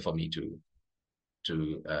smaller for me to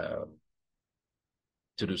do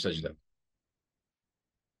sajda?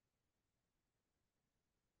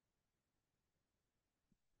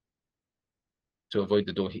 To avoid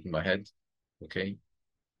the door hitting my head. Okay.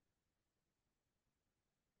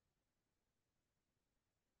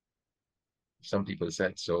 Some people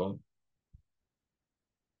said so.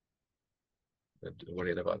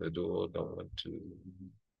 Worried about the door, don't want to.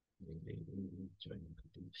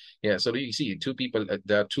 Yeah, so you see, two people,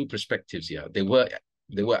 there are two perspectives here. They were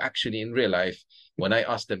actually in real life. When I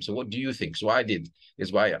asked them, so what do you think? So what I did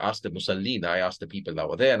is, why I asked the Musallin, I asked the people that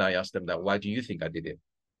were there, and I asked them that, why do you think I did it?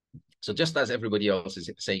 So just as everybody else is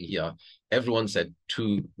saying here, everyone said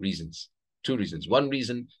two reasons. One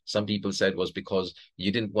reason, some people said, was because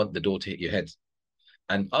you didn't want the door to hit your head.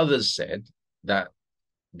 And others said that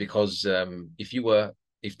because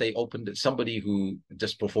if they opened it, somebody who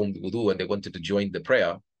just performed wudu and they wanted to join the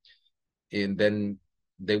prayer, and then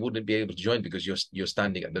they wouldn't be able to join because you're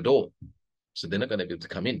standing at the door. So they're not going to be able to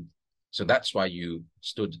come in. So that's why you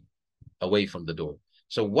stood away from the door.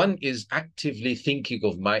 So one is actively thinking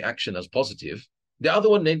of my action as positive. The other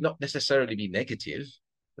one may not necessarily be negative,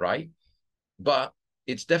 right? But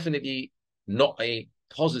it's definitely not a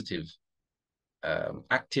positive,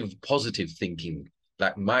 active positive thinking.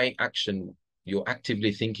 Like my action, you're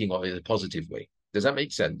actively thinking of it in a positive way. Does that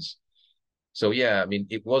make sense? So yeah, I mean,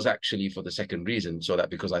 it was actually for the second reason, so that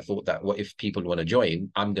because I thought that what if people want to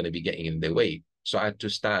join, I'm going to be getting in their way. So I had to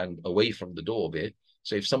stand away from the door a bit.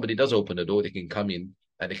 So if somebody does open the door, they can come in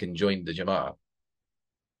and they can join the Jama'ah.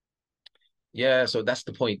 Yeah, so that's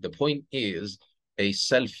the point. The point is a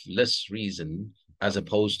selfless reason as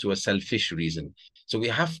opposed to a selfish reason. So we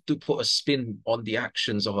have to put a spin on the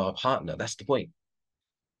actions of our partner. That's the point.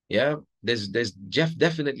 Yeah, there's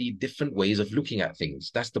definitely different ways of looking at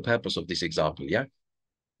things. That's the purpose of this example. Yeah.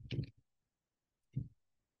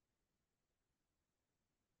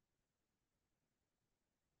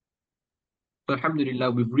 So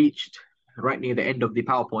alhamdulillah, we've reached right near the end of the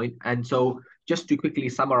PowerPoint. And so just to quickly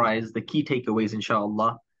summarize the key takeaways,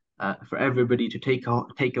 inshā'Allah, for everybody to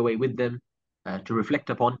take away with them, to reflect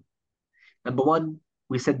upon. Number one,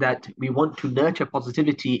 we said that we want to nurture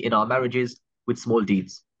positivity in our marriages with small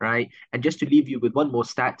deeds, right? And just to leave you with one more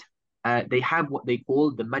stat, they have what they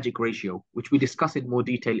call the magic ratio, which we discuss in more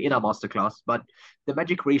detail in our masterclass. But the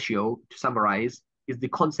magic ratio, to summarize, is the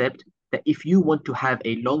concept that if you want to have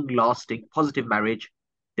a long-lasting positive marriage,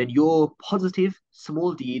 then your positive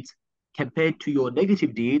small deeds compared to your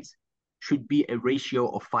negative deeds should be a ratio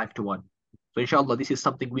of 5 to 1. So inshallah, this is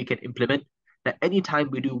something we can implement, that anytime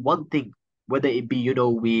we do one thing, whether it be,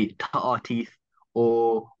 we cut our teeth,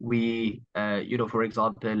 or we, for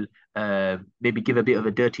example, maybe give a bit of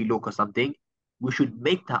a dirty look or something, we should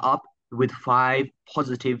make that up with 5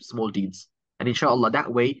 positive small deeds. And inshallah,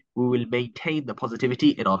 that way we will maintain the positivity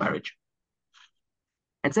in our marriage.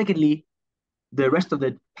 And secondly, the rest of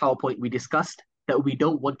the PowerPoint we discussed that we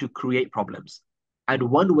don't want to create problems. And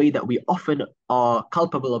one way that we often are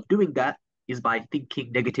culpable of doing that is by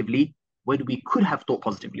thinking negatively when we could have thought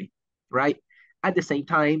positively, right? At the same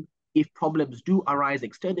time, if problems do arise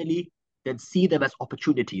externally, then see them as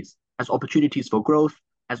opportunities for growth,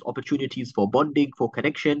 as opportunities for bonding, for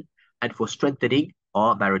connection, and for strengthening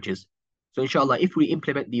our marriages. So inshallah, if we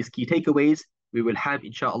implement these key takeaways, we will have,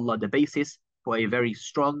 inshallah, the basis for a very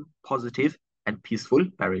strong, positive, and peaceful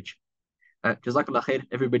marriage. Jazakallah khair,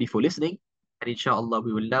 everybody, for listening. And inshallah,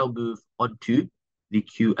 we will now move on to the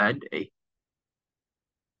Q&A.